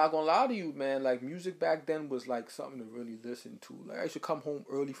 I'm not gonna lie to you, man. Like, music back then was like something to really listen to. Like, I used to come home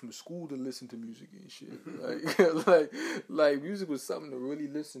early from school to listen to music and shit. Like music was something to really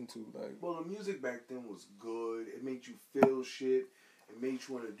listen to. Like, well, the music back then was good. It made you feel shit. It made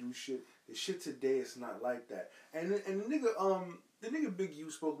you want to do shit. The shit today is not like that. And the nigga Big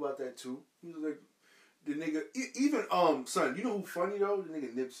U spoke about that too. He was like, the nigga even son, you know who funny though? The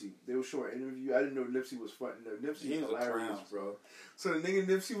nigga Nipsey. They were showing an interview. I didn't know Nipsey was funny. No, Nipsey is hilarious, bro. So the nigga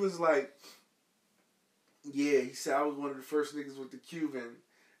Nipsey was like, yeah, he said I was one of the first niggas with the Cuban,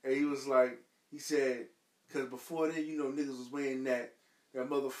 and he was like, he said, because before then, you know, niggas was wearing that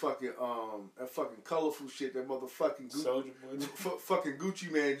motherfucking that fucking colorful shit, that motherfucking fucking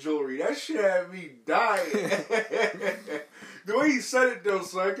Gucci Man jewelry. That shit had me dying. The way he said it though,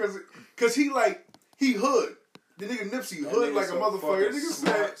 son, cause he hood. The nigga Nipsey hood like a motherfucker. The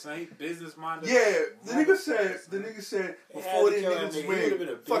nigga said, he business minded. Yeah, the nigga said before they niggas was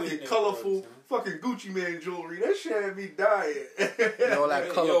wearing fucking colorful fucking Gucci Man jewelry. That shit had me dying. All that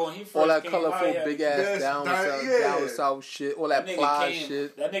colorful big ass down south shit. All that plaid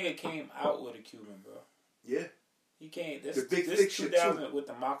shit. That nigga came out with a Cuban, bro. Yeah. He came. The big thick shit too. With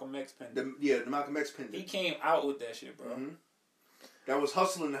the Malcolm X pendant. The Malcolm X pendant. He came out with that shit, bro. Mm-hmm. That was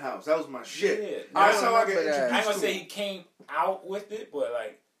Hustle in the House. That was my shit. Yeah. That's how I got introduced to it. I ain't gonna say he came out with it, but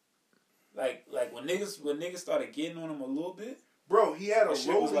like when niggas started getting on him a little bit. Bro, he had a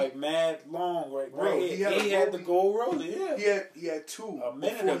shit was like mad long, right? Bro, he had the gold roller, yeah. He had two a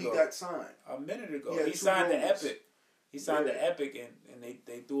minute before ago. He got signed. A minute ago. He signed the Epic. He signed the Epic and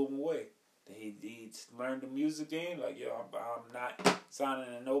they threw him away. He learned the music game, like, yo, I'm not signing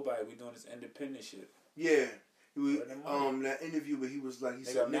to nobody. We doing this independent shit. Yeah. That interview where he was like, he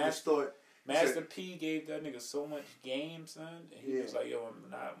said niggas thought Master P gave that nigga so much game, son. And he was like, yo,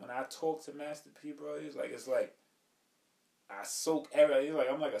 when I talk to Master P, bro, he's like, it's like I soak everything. He's like,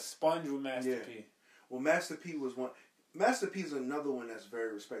 I'm like a sponge with Master P. Well, Master P was one. Master P is another one that's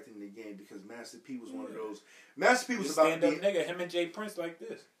very respected in the game because Master P was one of those. Master P was about stand up nigga. Him and Jay Prince like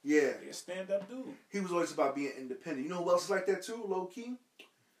this. Yeah, he a stand up dude. He was always about being independent. You know who else is like that too? Low key,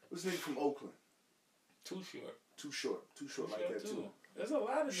 this nigga from Oakland. Too short like that too. There's a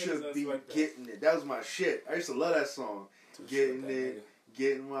lot of niggas should be like that. Getting it. That was my shit. I used to love that song. Getting it,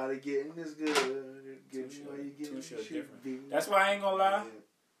 getting while they getting this good. Getting while you getting different. That's why I ain't gonna lie. Yeah.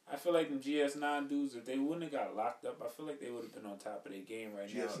 I feel like them GS9 dudes, if they wouldn't have got locked up, I feel like they would have been on top of their game right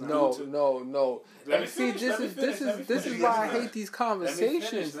now. No. Let me finish. This is why I hate these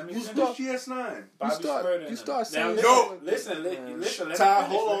conversations. You start GS9. You start saying listen. Ty,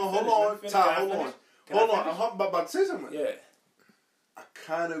 hold on. Ty, hold on. I'm about to say something. Yeah. I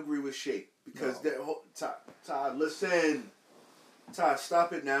kind of agree with Shake because Ty, listen. Ty,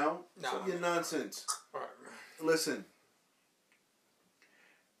 stop it now. Stop your nonsense. All right. Listen.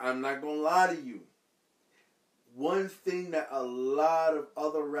 I'm not gonna lie to you. One thing that a lot of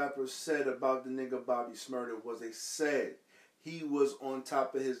other rappers said about the nigga Bobby Shmurda was they said he was on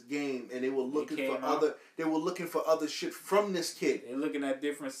top of his game and they were looking for other shit from this kid. They're looking at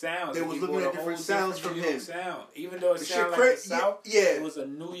different sounds. They was looking at different sounds from him. Even though it sounded like the South, it was a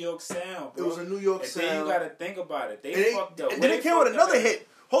New York sound, bro. It was a New York sound. Then you gotta think about it. They fucked up. And then they came with another hit.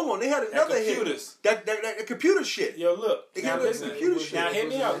 Hold on, they had another hit. That computer shit. Yo, look. Now listen. Now hear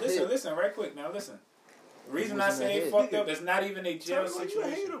me out. Listen, right quick. Now listen. The reason I say they fucked up, it's not even a jail situation. You a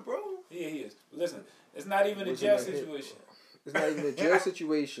hater, bro. Yeah, he is. Listen, it's not even a jail situation. It's not even a jail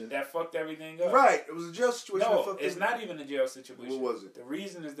situation. That fucked everything up. Right. It was a jail situation. No, it's not even a jail situation. What was it? The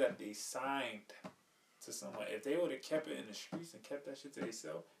reason is that they signed to someone. If they would have kept it in the streets and kept that shit to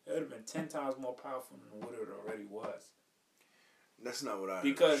themselves, it would have been 10 times more powerful than what it already was. That's not what I.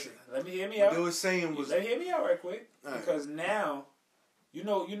 Because let me hear me out. What they were saying was. Let me hear me out right quick. Because now, you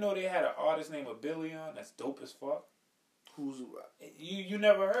know they had an artist named Billion that's dope as fuck. Who's you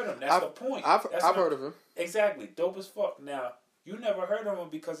never heard him? That's the point. I've heard of him. Exactly, dope as fuck. Now you never heard of him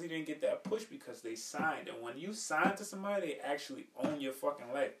because he didn't get that push because they signed, and when you sign to somebody, they actually own your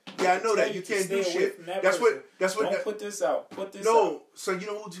fucking life. Yeah, I know that you can't do shit. That's what. Don't put this out. Put this out. No, so you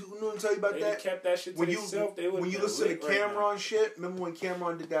know who tell you about they that? Kept that shit to themselves. When you listen to Cameron shit, remember when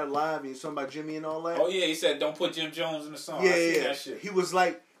Cameron did that live and he was talking about Jimmy and all that? Oh yeah, he said don't put Jim Jones in the song. Yeah, I see that shit. He was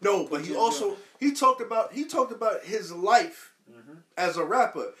like no, but he also he talked about his life. Mm-hmm. As a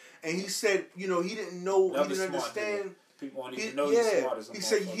rapper, and he said, he didn't know, he didn't understand. People don't even know he's smart as a he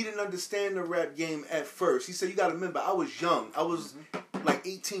said he didn't understand the rap game at first. He said, you got to remember, I was young. I was like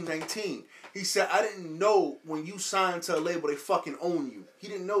 18, 19. He said, I didn't know when you sign to a label, they fucking own you. He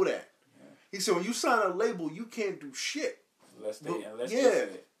didn't know that. Yeah. He said, when you sign a label, you can't do shit. Unless they say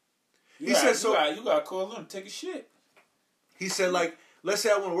it. You got to call them, take a shit. He said, like, let's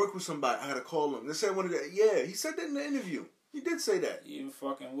say I want to work with somebody, I got to call them. Let's say I wanted to, he said that in the interview. He did say that. You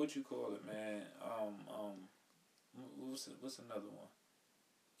fucking what you call it, man? What's another one?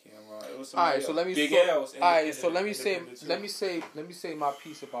 Cameron. It was all right, so let me. Big L's. All right, so let me say my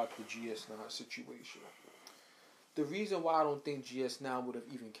piece about the GS9 situation. The reason why I don't think GS9 would have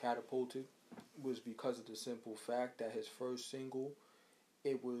even catapulted was because of the simple fact that his first single,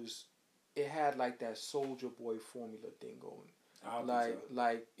 it had like that Soulja Boy formula thing going.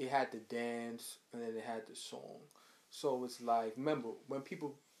 Like it had the dance and then it had the song. So it's like, remember, when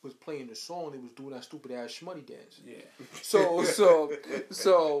people was playing the song, they was doing that stupid ass shmoney dance. Yeah. So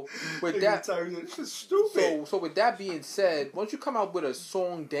with that, stupid. So with that being said, once you come out with a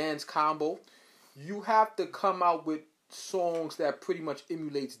song dance combo, you have to come out with songs that pretty much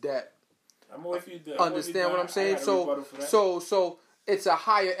emulates that. I'm with you. Understand what I'm saying? So it's a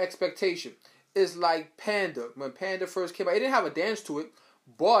higher expectation. It's like Panda. When Panda first came out, it didn't have a dance to it.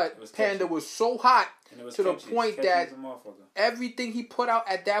 But Panda was so hot to the point that everything he put out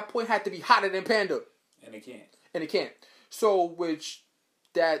at that point had to be hotter than Panda. And it can't. So, what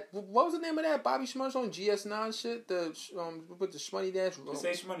was the name of that Bobby Shmurda song? GS9 shit? With the shmoney dance? Just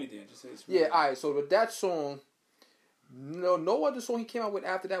say shmoney dance. Yeah, alright. So, with that song, no other song he came out with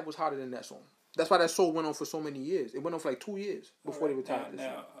after that was hotter than that song. That's why that song went on for so many years. It went on for like 2 years before they retired this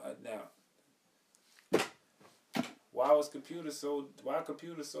song. Now. Why computers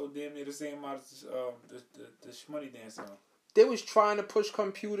so damn near the same amount as the shmoney dance song? They was trying to push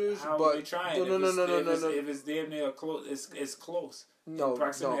computers, How but they trying? No. If it's damn near close, it's close. No,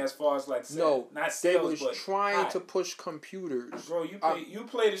 proximity as far as like not sales, they was but trying to push computers. Bro, you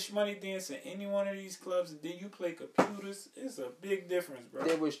play the shmoney dance in any one of these clubs, and then you play computers. It's a big difference, bro.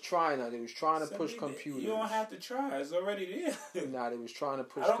 They was trying to push computers. You don't have to try. It's already there. Nah, they was trying to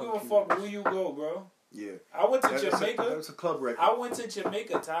push. I don't give a fuck where you go, bro. Yeah, I went to Jamaica. That's a club record. I went to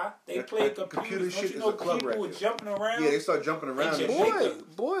Jamaica, Ty. They played computers. Don't you know people were jumping around? Yeah, they start jumping around.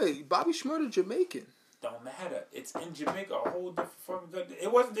 Boy, Bobby Shmurda Jamaican. Don't matter. It's in Jamaica, a whole different fucking country. It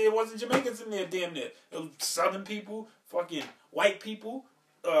wasn't Jamaicans in there, damn near. It was Southern people, fucking white people,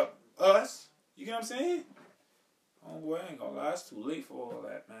 us. You get what I'm saying? Oh boy, I ain't gonna lie. It's too late for all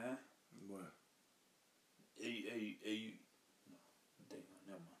that, man. What? Hey,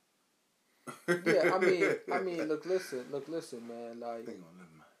 Yeah, I mean, look, listen, man. Like,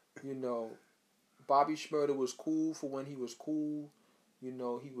 Bobby Shmurda was cool for when he was cool. He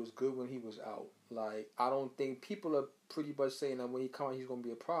was good when he was out. Like, I don't think people are pretty much saying that when he come out, he's gonna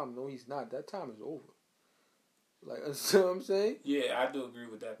be a problem. No, he's not. That time is over. Like, you know what I'm saying? Yeah, I do agree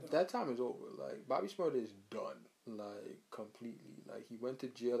with that, though. That time is over. Like, Bobby Shmurda is done. Like, completely. Like, he went to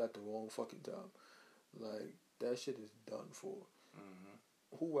jail at the wrong fucking time. Like, that shit is done for. Mm-hmm.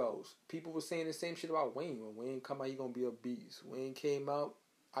 Who else? People were saying the same shit about Wayne. When Wayne come out, he gonna be a beast. Wayne came out,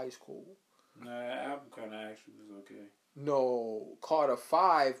 ice cold. Nah, that album kind of actually was okay. No, Carter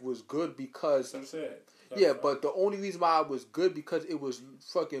 5 was good because... That's what I said. Yeah, but the only reason why it was good because it was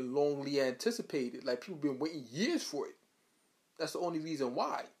fucking longly anticipated. Like, people been waiting years for it. That's the only reason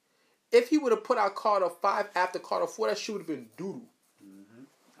why. If he would have put out Carter 5 after Carter 4, that shit would have been doo-doo. Mm-hmm.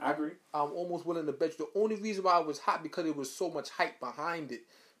 I agree. I'm almost willing to bet you the only reason why it was hot because it was so much hype behind it.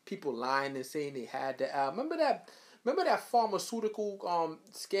 People lying and saying they had the album. Remember that pharmaceutical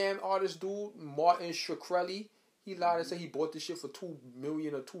scam artist dude, Martin Shkreli? He lied and said he bought this shit for $2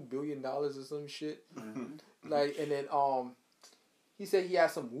 million or $2 billion or some shit. Mm-hmm. Like, and then he said he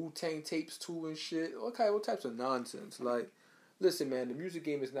had some Wu-Tang tapes too and shit. Okay, what types of nonsense? Like, listen, man, the music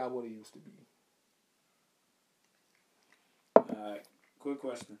game is not what it used to be. quick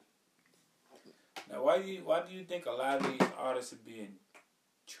question. Now, why do you think a lot of these artists are being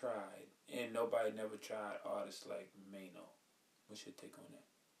tried and nobody never tried artists like Mano? What's your take on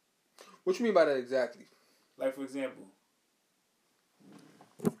that? What you mean by that exactly? Like, for example,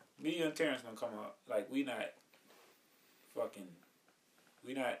 me and Terrence gonna come out. Like, we not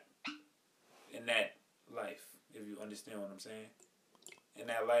in that life, if you understand what I'm saying. In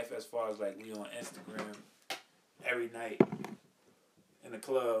that life as far as, like, we on Instagram every night in the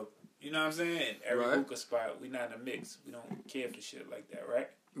club. You know what I'm saying? Every hookah spot. We not in a mix. We don't care for shit like that, right?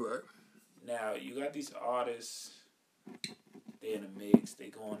 Right. Now, you got these artists, they in a mix, they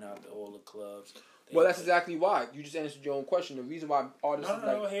going out to all the clubs. Well, that's exactly why. You just answered your own question. The reason why artists...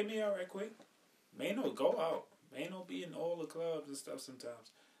 No, hear me out right quick. Mano go out. Mano be in all the clubs and stuff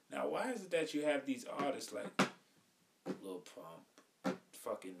sometimes. Now, why is it that you have these artists like Lil Pump,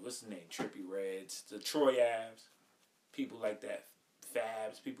 fucking, what's his name, Trippie Reds, the Troy Abs, people like that,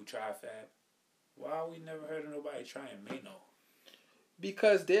 Fabs, people try Fab. Why we never heard of nobody trying Mano?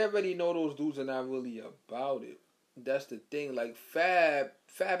 Because they already know those dudes are not really about it. That's the thing. Like, Fab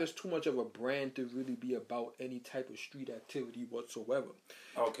is too much of a brand to really be about any type of street activity whatsoever.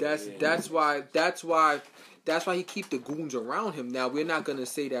 Okay, that's why he keep the goons around him. Now, we're not gonna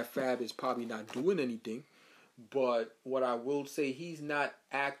say that Fab is probably not doing anything, but what I will say, he's not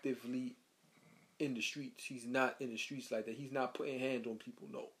actively in the streets. He's not in the streets like that. He's not putting hands on people.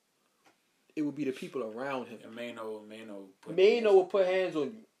 No, it would be the people around him. And Mano will put hands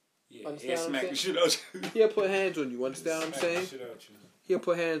on you. Yeah, he'll smack the shit out you. He'll put hands on you. Understand what I'm saying? He'll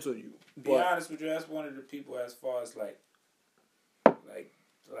put hands on you. Be honest with you, that's one of the people as far as like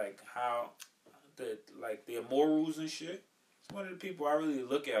how their morals and shit. It's one of the people I really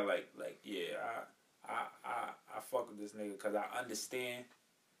look at like yeah, I fuck with this nigga because I understand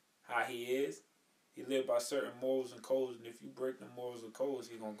how he is. He live by certain morals and codes, and if you break the morals and codes,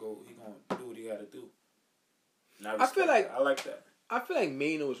 he gonna do what he gotta do. And I like that. I feel like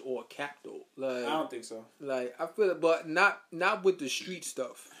Mano is all cap though. Like, I don't think so. Like, I feel it, but not with the street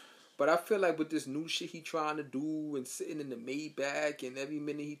stuff. But I feel like with this new shit he trying to do and sitting in the Maybach and every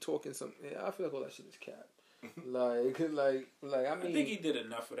minute he talking something, I feel like all that shit is cap. like I mean, I think he did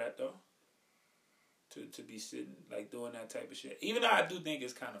enough of that though. To be sitting like doing that type of shit. Even though I do think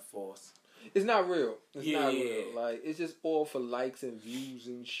it's kind of false. It's not real. It's not real. Like, it's just all for likes and views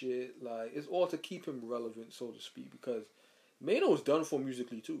and shit. Like, it's all to keep him relevant, so to speak, because Mano's done for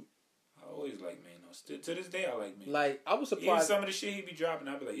musically too. I always like Mano. To this day, I like Mano. Like, I was surprised. Even some of the shit he be dropping,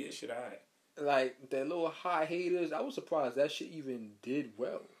 I be like, yeah, shit, alright. Like, that little high haters, I was surprised that shit even did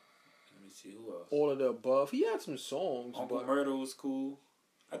well. Let me see, who else? All of the above. He had some songs. Uncle Murder was cool.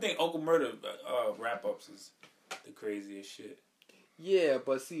 I think Uncle Murder wrap-ups is the craziest shit. Yeah,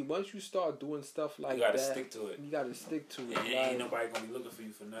 but see, once you start doing stuff like that, you gotta stick to it. You gotta stick to it. Ain't nobody gonna be looking for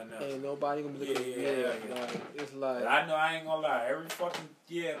you for nothing else. Ain't nobody gonna be looking for you. Like, it's like... But I know I ain't gonna lie. Every fucking,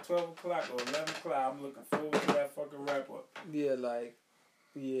 12 o'clock or 11 o'clock, I'm looking forward to that fucking wrap-up. Yeah, like...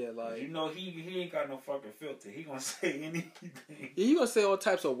 You know, he ain't got no fucking filter. He gonna say anything. He gonna say all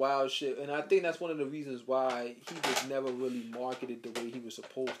types of wild shit. And I think that's one of the reasons why he was never really marketed the way he was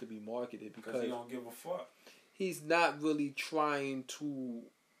supposed to be marketed. Because he don't give a fuck. He's not really trying to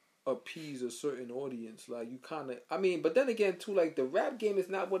appease a certain audience. Like, you kind of... I mean, but then again, too, like, the rap game is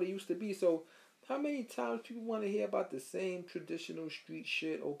not what it used to be. So, how many times people want to hear about the same traditional street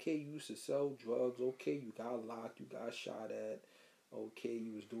shit? Okay, you used to sell drugs. Okay, you got locked. You got shot at. Okay,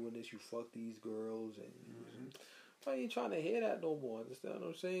 you was doing this. You fucked these girls. And why ain't trying to hear that no more? Understand what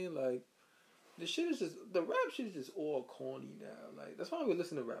I'm saying? Like, the shit is just... The rap shit is just all corny now. Like, that's why I don't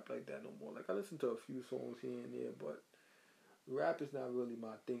listen to rap like that no more. Like, I listen to a few songs here and there, but rap is not really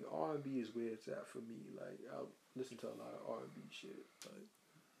my thing. R&B is where it's at for me. Like, I'll listen to a lot of R&B shit. Like,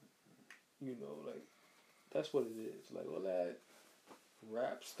 you know, like, that's what it is. Like, all that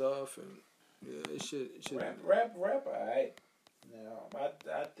rap stuff and... Yeah, it should... Rap, alright. Now,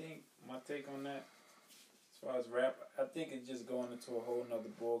 I think my take on that, as far as rap, I think it's just going into a whole nother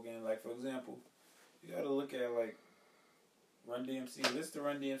ballgame. Like, for example, you gotta look at, like, Run DMC. Listen to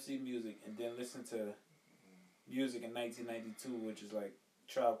Run DMC music, and then listen to music in 1992, which is, like,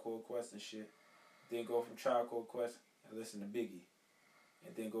 Tribe Called Quest and shit. Then go from Tribe Called Quest and listen to Biggie.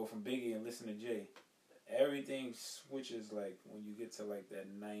 And then go from Biggie and listen to Jay. Everything switches, like, when you get to, like, that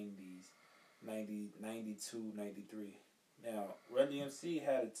 90s, 90, 92, 93. Now, Run DMC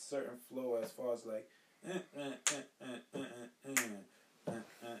had a certain flow as far as like, then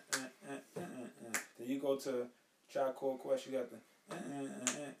you go to Tribe Called Quest, you got the,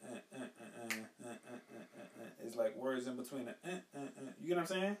 it's like words in between the, you get what I'm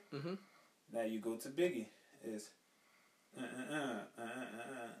saying? Mm-hmm. Now you go to Biggie, it's,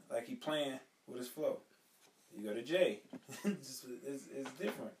 he playing with his flow. You go to Jay. it's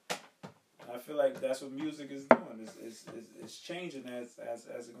different. I feel like that's what music is doing. It's changing as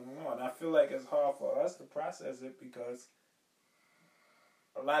it goes on. I feel like it's hard for us to process it because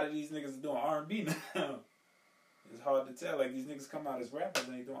a lot of these niggas are doing R&B now. It's hard to tell. Like, these niggas come out as rappers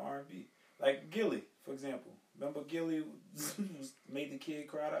and they doing R&B. Like Gilly, for example. Remember Gilly made the kid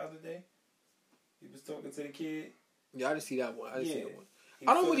cry the other day? He was talking to the kid. Yeah, I didn't see that one.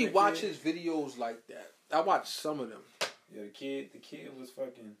 I don't really watch his videos like that. I watch some of them. Yeah, the kid was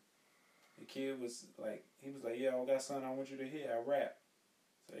fucking... The kid was like, yeah, I got something I want you to hear. I rap.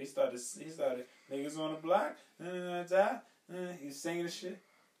 So he started, niggas on the block, he was singing the shit.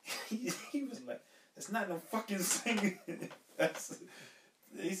 he was like, it's not no fucking singing.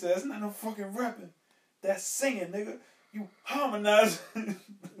 He said, it's not no fucking rapping. That's singing, nigga. You harmonizing.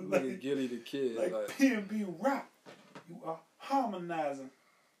 like Gilly the Kid. Like P&B rap. You are harmonizing.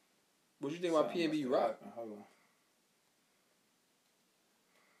 What you think about P&B rap? Hold on.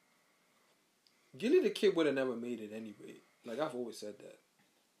 Gilly the Kid would have never made it anyway. Like, I've always said that.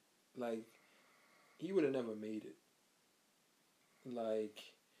 Like, he would have never made it. Like,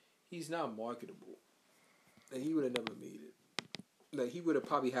 he's not marketable. Like, he would have never made it. Like, he would have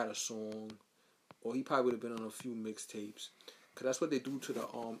probably had a song, or he probably would have been on a few mixtapes. Because that's what they do to the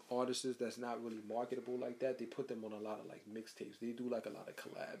artists that's not really marketable like that. They put them on a lot of, like, mixtapes. They do, like, a lot of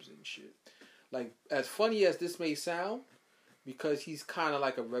collabs and shit. Like, as funny as this may sound, because he's kind of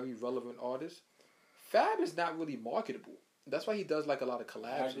like a very relevant artist, Fab is not really marketable. That's why he does like a lot of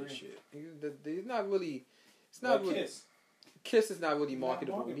collabs and shit. He's not really. It's not really. Kiss is not really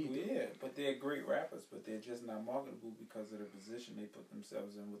marketable either. Yeah, but they're great rappers, but they're just not marketable because of the position they put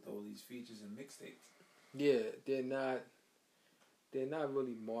themselves in with all these features and mixtapes. Yeah, they're not. They're not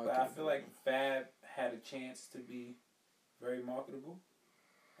really marketable. But I feel like Fab had a chance to be very marketable.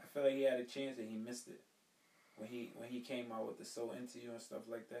 I feel like he had a chance and he missed it when he came out with the So Into You and stuff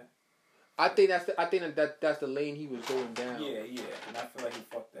like that. I think that's the lane he was going down. Yeah, and I feel like he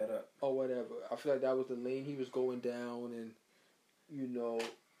fucked that up. Or whatever. I feel like that was the lane he was going down, and you know,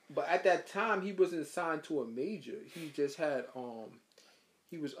 but at that time he wasn't signed to a major. He just had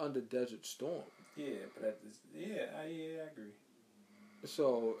he was under Desert Storm. Yeah, but I agree.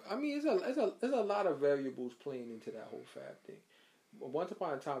 So I mean, there's a lot of variables playing into that whole Fab thing. Once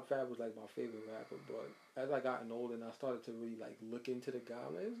upon a time, Fab was like my favorite rapper, but as I gotten older and I started to really like look into the guy,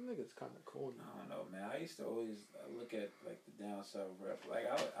 I'm like, this nigga's kind of corny. I don't know, man. I used to always look at like the down south rap. Like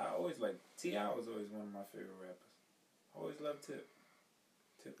I always like T.I. was always one of my favorite rappers. I always loved Tip.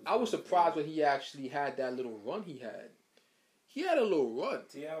 I was surprised when he actually had that little run he had. He had a little run.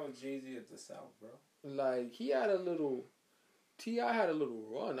 T.I. was Jay-Z of the South, bro. Like T.I. had a little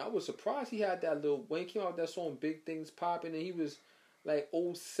run. I was surprised he had that little, when he came out with that song Big Things Poppin', and he was like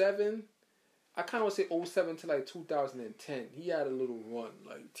 07. I kind of want to say 07 to like 2010. He had a little run.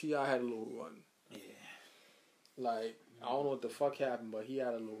 Like T.I. had a little run. Yeah. Like, I don't know what the fuck happened, but he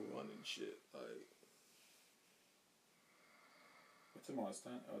had a little run and shit. Like, tomorrow's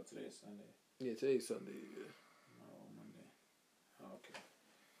oh, today's Sunday. Yeah, today's Sunday. Yeah. No, Monday. Oh, okay.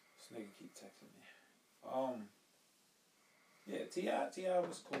 This nigga keep texting me. Yeah, T.I.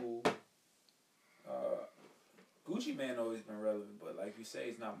 was cool. Gucci Mane always been relevant, but like you say,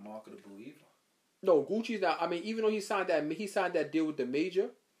 he's not marketable either. No, Gucci's not. I mean, even though he signed that deal with the major.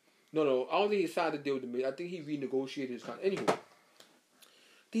 No, I don't think he signed the deal with the major. I think he renegotiated his contract. Anyway,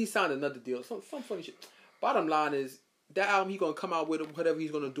 he signed another deal. Some funny shit. Bottom line is, that album he gonna come out with, whatever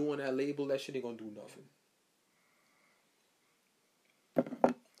he's gonna do on that label, that shit ain't gonna do nothing.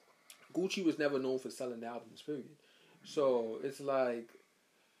 Gucci was never known for selling albums, period. So it's like,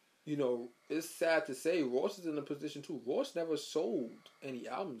 you know, it's sad to say Ross is in a position too. Ross never sold any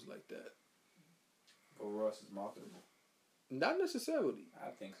albums like that. But Ross is marketable. Not necessarily. I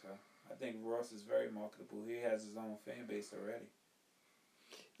think so. I think Ross is very marketable. He has his own fan base already.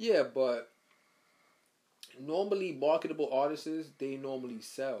 Yeah, but normally marketable artists, they normally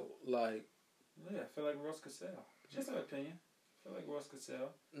sell. Like, yeah, I feel like Ross could sell. Just an opinion. I feel like Ross could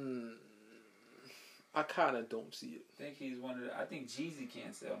sell. I kind of don't see it. I think he's one of the... I think Jeezy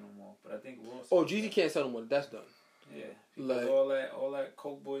can't sell no more, but I think Ross... Oh, Jeezy can't sell no more. That's done. Yeah. Like, all that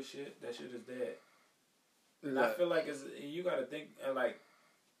Coke boy shit, that shit is dead. And I feel like you got to think... Like,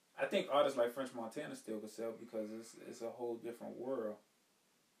 I think artists like French Montana still could sell because it's a whole different world.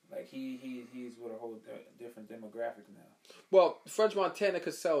 Like, he's with a whole different demographic now. Well, French Montana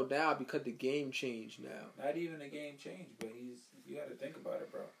could sell now because the game changed now. Not even the game changed, but you got to think about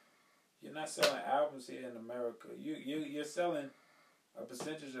it, bro. You're not selling albums here in America. You're selling a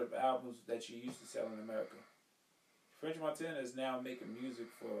percentage of albums that you used to sell in America. French Montana is now making music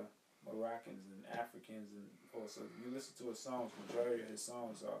for Moroccans and Africans, and also you listen to his songs. Majority of his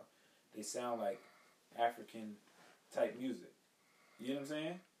songs they sound like African type music. You know what I'm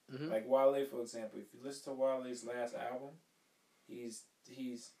saying? Mm-hmm. Like Wale, for example. If you listen to Wale's last album, he's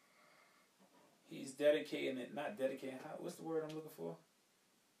dedicating it. Not dedicating. What's the word I'm looking for?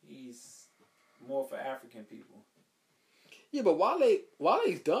 He's more for African people. Yeah, but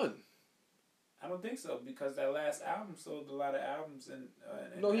Wale's done. I don't think so, because that last album sold a lot of albums in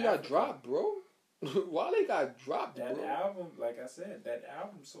no, he Africa. got dropped, bro. Wale got dropped, that bro. That album, like I said, that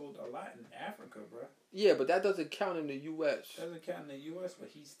album sold a lot in Africa, bro. Yeah, but that doesn't count in the U.S. Doesn't count in the U.S., but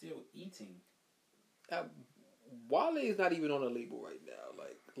he's still eating. Wale is not even on a label right now.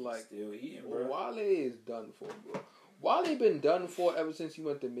 Like still eating, bro. Wale is done for, bro. Wale been done for ever since he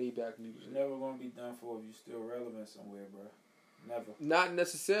went to Maybach Music. You're never gonna be done for if you're still relevant somewhere, bro. Never. Not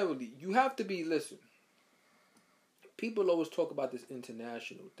necessarily. You have to be. Listen. People always talk about this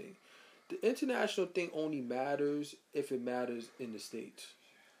international thing. The international thing only matters if it matters in the States.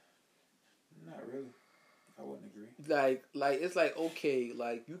 Not really. I wouldn't agree. Like it's like, okay,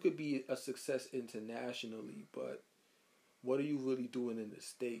 like you could be a success internationally, but what are you really doing in the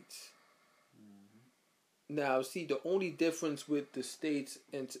States? Mm-hmm. Now, see, the only difference with the States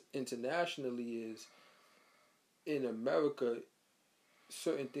internationally is in America,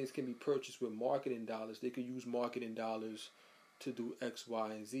 certain things can be purchased with marketing dollars. They could use marketing dollars to do X, Y,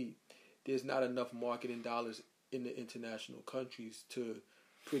 and Z. There's not enough marketing dollars in the international countries to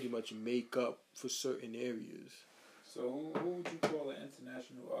pretty much make up for certain areas. So who would you call an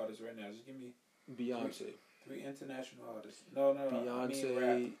international artist right now? Just give me Beyonce. Three international artists. No. Beyonce. I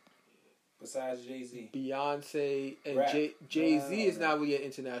mean rap. Besides Jay-Z. Beyonce and Jay-Z is not really an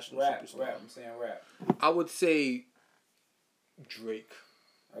international superstar. Rap. I'm saying rap. I would say Drake.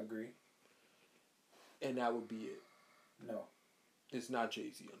 Agree. And that would be it. No. It's not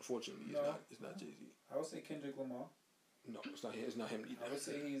Jay-Z. Unfortunately, it's not Jay-Z. I would say Kendrick Lamar. No, it's not him either. I would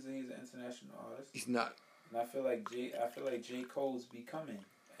say he's an international artist. He's not. And I feel like J. Cole's becoming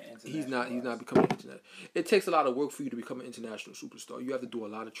an international He's not artist. becoming international. It takes a lot of work for you to become an international superstar. You have to do a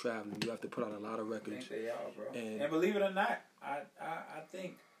lot of traveling. You have to put out a lot of records. I think they are, bro. And believe it or not, I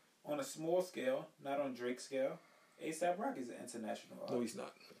think on a small scale, not on Drake's scale, A$AP Rocky is an international artist. No, he's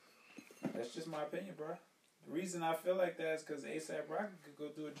not. That's just my opinion, bro. The reason I feel like that is because A$AP Rocky could go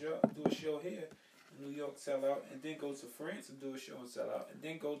do a show here in New York, sell out, and then go to France and do a show and sell out, and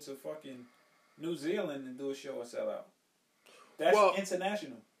then go to fucking New Zealand and do a show and sell out. That's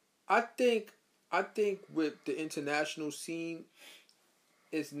international. I think with the international scene,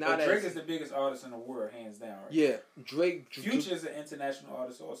 it's not but Drake is the biggest artist in the world, hands down. Right? Yeah, Drake. Future is an international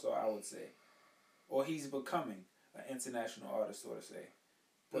artist also, I would say. Or he's becoming an international artist, so to say.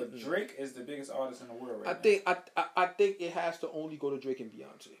 But Drake is the biggest artist in the world right now. I think it has to only go to Drake and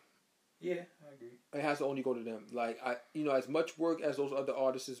Beyonce. Yeah, I agree. It has to only go to them. Like as much work as those other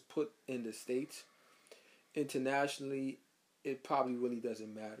artists put in the States, internationally, it probably really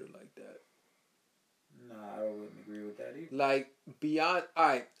doesn't matter like that. Nah, I wouldn't agree with that either. Like Beyonce,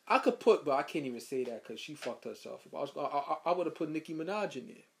 I could put, but I can't even say that because she fucked herself. If I would have put Nicki Minaj in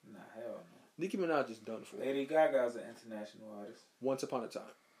there. Nah, hell no. Nicki Minaj is done for. Lady Gaga's an international artist. Once upon a time.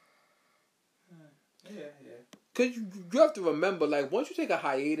 Yeah. Cause you have to remember, like once you take a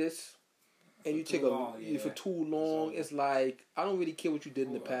hiatus, and you take for too long, it's like I don't really care what you did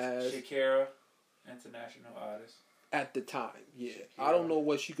in the past. Shakira, international artist. At the time, yeah. Shakira. I don't know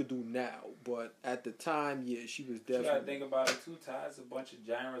what she could do now, but at the time, yeah, she was definitely. You gotta think about it too, Ty. It's a bunch of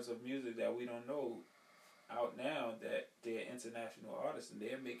genres of music that we don't know out now that they're international artists and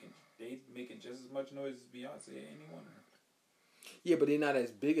they making just as much noise as Beyonce or anyone. Yeah, but they're not as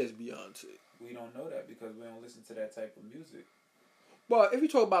big as Beyonce. We don't know that because we don't listen to that type of music. Well, if you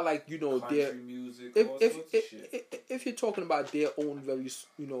talk about country music, all sorts of shit. If you're talking about their own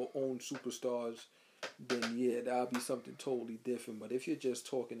own superstars, then yeah, that'll be something totally different. But if you're just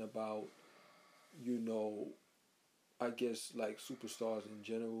talking about, I guess like superstars in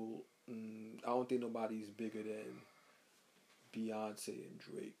general, I don't think nobody's bigger than Beyonce and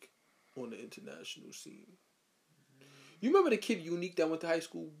Drake on the international scene. You remember the kid Unique that went to high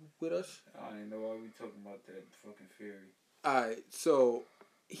school with us? I don't even know why we talking about that fucking Fury. Alright, so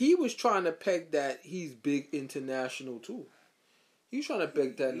he was trying to peg that he's big international too. He's trying to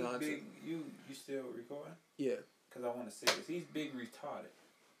peg that nonsense. Big, you still recording? Yeah. Because I want to say this. He's big retarded.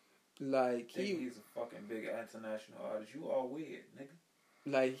 Like he's a fucking big international artist. You are weird, nigga.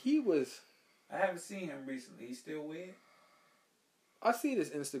 Like he was. I haven't seen him recently. He's still weird. I see this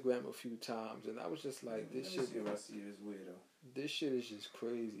Instagram a few times, and I was just like, "This shit." See if I see this weirdo. This shit is just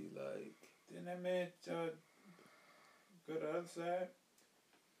crazy. Like, didn't that man go to the other side?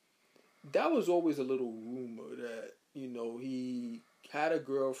 that was always a little rumor that, you know, he had a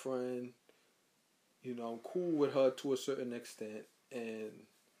girlfriend, you know, I'm cool with her to a certain extent, and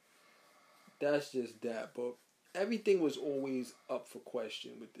that's just that. But everything was always up for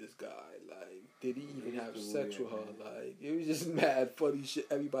question with this guy. Like, did he even have sex with her? Like, it was just mad funny shit.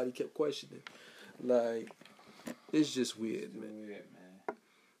 Everybody kept questioning. Like, it's just weird, man.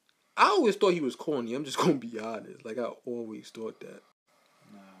 I always thought he was corny. I'm just gonna be honest. Like, I always thought that.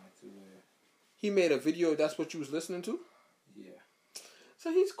 Nah, too weird. He made a video. That's what you was listening to? Yeah.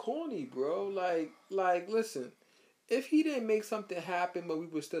 So he's corny, bro. Like, listen. If he didn't make something happen when we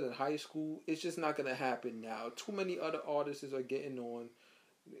were still in high school, it's just not gonna happen now. Too many other artists are getting on.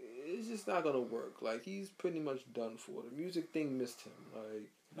 It's just not gonna work. Like, he's pretty much done for. The music thing missed him. Like,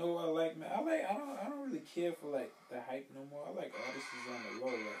 no, I like, man. I don't really care for like the hype no more. I like artists on the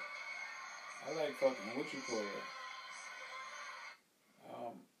low. Like, I like fucking what you call it.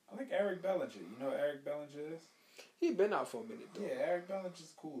 I like Eric Bellinger. You know who Eric Bellinger is? He been out for a minute though. Yeah, Eric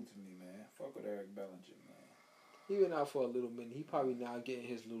Bellinger's cool to me, man. Fuck with Eric Bellinger, man. He been out for a little minute. He probably now getting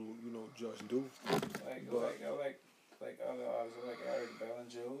his little, you know, just due. I like other artists. I like Eric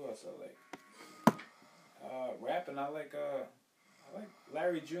Bellinger. Who else I like? Rapping. I like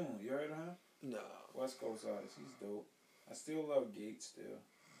Larry June. You heard of him? No. West Coast artist. He's dope. I still love Gates. Still,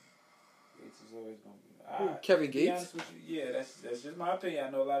 Gates is always gonna be. Kevin Gates. To be honest with you, yeah, that's just my opinion. I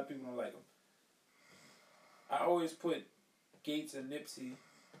know a lot of people don't like him. I always put Gates and Nipsey.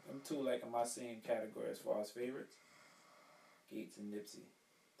 Them two like in my same category as far as favorites. Gates and Nipsey.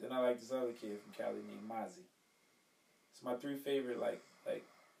 Then I like this other kid from Cali named Mozzie. It's my three favorite like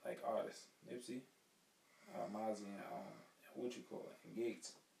artists. Nipsey, Mozzie, and what you call it, and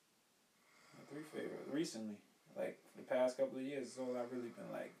Gates. My three favorite. Recently, like for the past couple of years, it's all I've really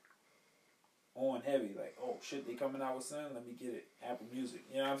been like on heavy. Like, oh shit, they coming out with something. Let me get it. Apple Music.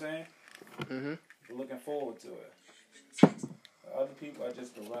 You know what I'm saying? Mm-hmm. Looking forward to it. Other people I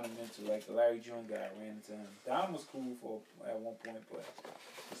just been running into, like the Larry June guy, I ran into him. Dom was cool at one point, but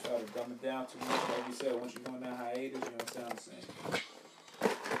he started dumbing down too much. Like you said, once you're going down hiatus, you know what I'm saying?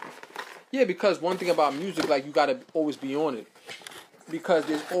 Yeah, because one thing about music, like, you gotta always be on it. Because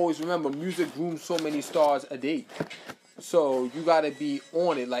there's always, remember, music grooms so many stars a day. So you gotta be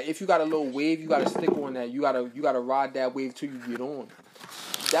on it. Like, if you got a little wave, you gotta stick on that. You gotta ride that wave till you get on.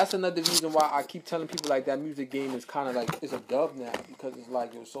 That's another reason why I keep telling people like that music game is kind of like it's a dub now, because it's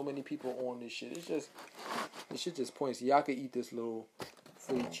like there's so many people on this shit. This shit just points. Y'all could eat this little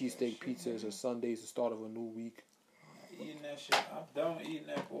Philly cheesesteak pizzas or Sundays, the start of a new week. Eating that shit, I'm done eating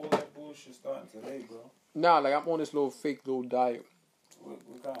all that bullshit starting today, bro. Nah, like I'm on this little fake little diet.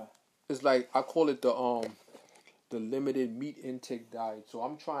 What kind? It's like I call it the limited meat intake diet. So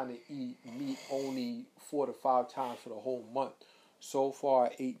I'm trying to eat meat only 4 to 5 times for the whole month. So far,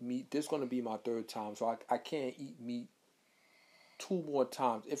 I ate meat. This is going to be my 3rd time, so I can't eat meat 2 more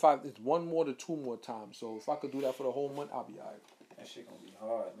times. It's 1 more to 2 more times. So if I could do that for the whole month, I'll be alright. That shit gonna be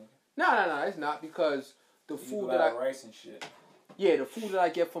hard, nigga. No, it's not, because the food that rice and shit. Yeah, the food that I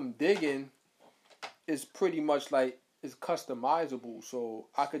get from Diggin is pretty much like it's customizable. So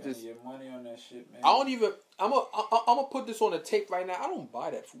I could just your money on that shit, man. I don't even. I'm gonna put this on a tape right now. I don't buy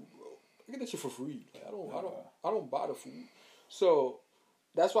that food, bro. I get that shit for free. Like, I don't buy the food. So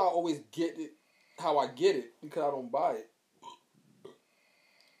that's why I always get it how I get it, because I don't buy it.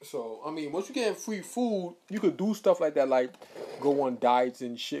 So, I mean, once you get free food, you could do stuff like that, like go on diets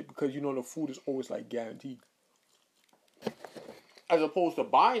and shit, because you know the food is always like guaranteed. As opposed to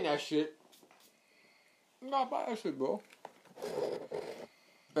buying that shit, I'm not buying that shit, bro.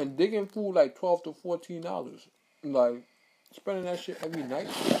 And Diggin food like $12 to $14. Like, spending that shit every night.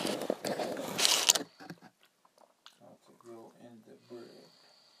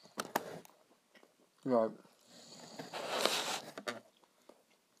 Right.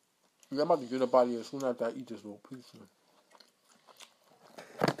 I'm about to get up out of here as soon as I eat this little pizza.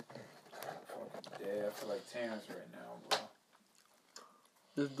 Yeah, I feel like Terrence right now, bro.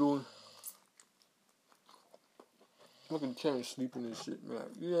 This dude. Look at Terrence sleeping and shit, man.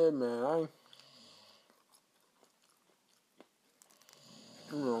 Yeah, man.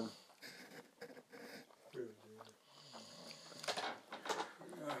 You know.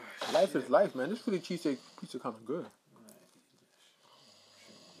 Life is life, man. This Philly cheesesteak pizza kind of good.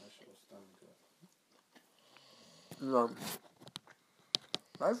 You know,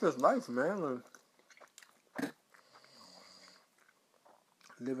 life is life, man. Like,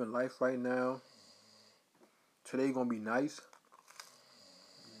 living life right now. Today gonna be nice.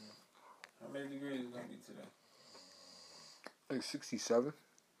 How many degrees is it gonna be today? Like 67.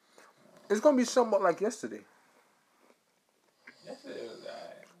 It's gonna be somewhat like yesterday. Yesterday was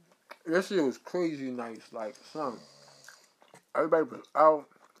alright. This shit was crazy nice. Like, son, everybody was out.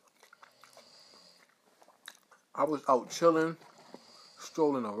 I was out chilling,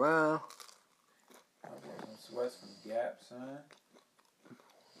 strolling around. I bought some sweats from Gap, son.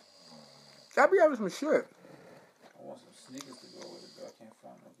 I be having some shit. I want some sneakers to go with it, but I can't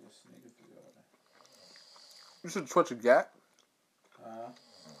find no good sneakers to go with it. You should switch a Gap.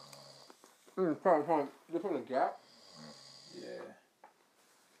 You put a Gap? Yeah.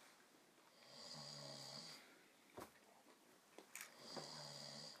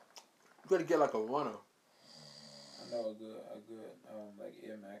 You gotta get like a runner. I know a good like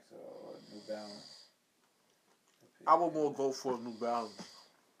Air Max or New Balance. I would more go for a New Balance.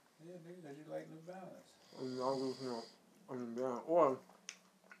 Yeah, nigga, cause you like New Balance. Or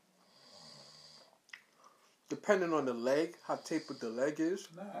depending on the leg, how tapered the leg is.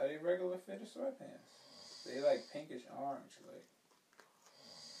 Nah, they regular fitted sweatpants. They like pinkish orange, like.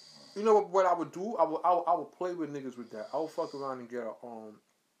 You know what I would do? I would play with niggas with that. I would fuck around and get a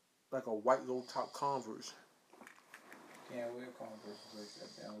like a white low top Converse. Can't wear Converse like that.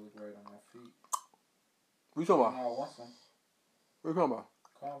 They don't look right on my feet. What you talking about? No, I want some. What you talking about?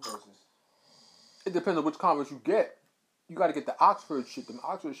 Converses. It depends on which Converse you get. You gotta get the Oxford shit. Them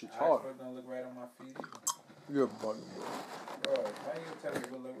Oxford shit's hard. Oxford don't look right on my feet either. You're bugging, bro. Bro, how you gonna tell me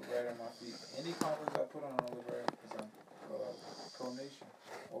what look right on my feet? Any Converse I put on don't look right because I'm pronation.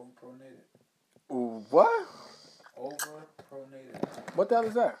 Overpronated. Ooh, what? Overpronated. What the hell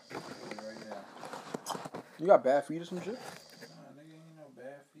is that? Right now. You got bad feet or some shit? Nah, nigga, ain't no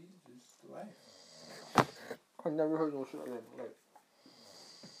bad feet. Just life. I never heard no shit like that. Like,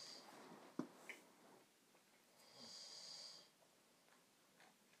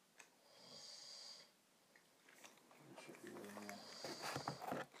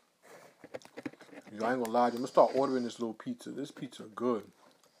 I ain't gonna lie to you. I'm gonna start ordering this little pizza. This pizza good.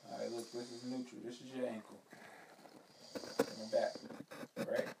 Alright, look, this is neutral. This is your ankle. From the back.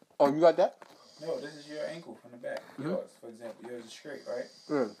 Right? Oh, you got that? No, this is your ankle from the back. Mm-hmm. Yours, for example. Yours is straight, right?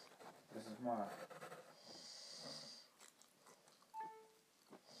 Yeah. This is mine.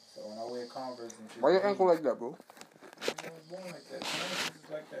 So when I wear Converse and shit. Why your ankle like that, bro? I was born like that. My ankles is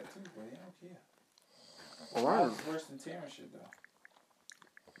like that too, but you don't care. Alright. Mine's worse than tearing shit, though.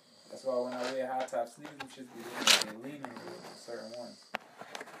 That's why when I wear high top sneakers, them shits be leaning with certain ones.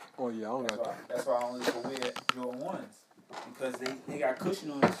 Oh yeah, I don't got that. That's why I only can wear Jordan 1s. Because they got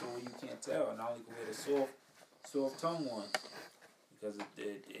cushion on it so you can't tell. And I only can wear the soft tongue ones. Because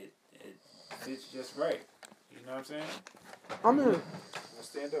it fits just right. You know what I'm saying? I mean, I'll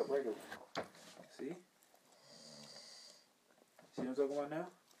stand up regular. See? See what I'm talking about now?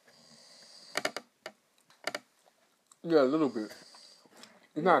 yeah, a little bit.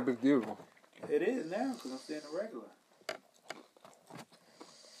 It's not a big deal though. It is now because I'm standing regular.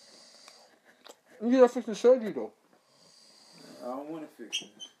 You get that fixed in surgery though. I don't want to fix it.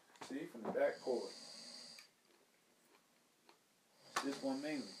 See, from the back cord. This one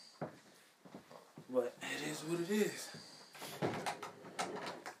mainly. But it is what it is.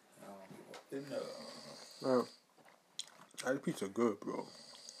 Man, that pizza good, bro.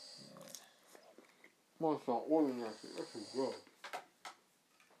 I'm gonna start ordering that shit. That shit good.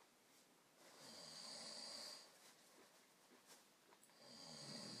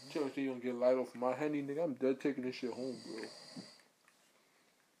 Tell me you gonna get light off my Henny, nigga. I'm dead taking this shit home, bro.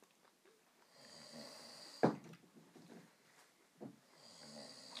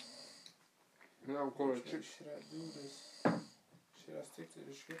 Now I'm calling a chick. Should I do this? Should I stick to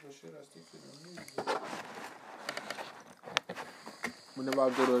the script or should I stick to the music? Whenever I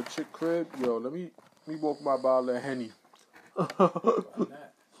go to a chick crib, yo, let me walk by a Henny. Why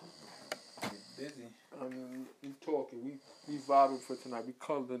not? Get busy. I mean, we talking. We vibing for tonight. We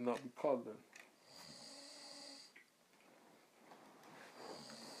coloring up. We coloring.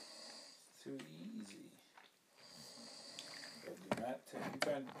 Too easy. But do not take. You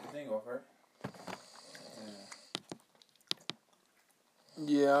turn the thing off, right?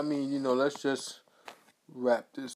 Yeah, I mean, let's just wrap this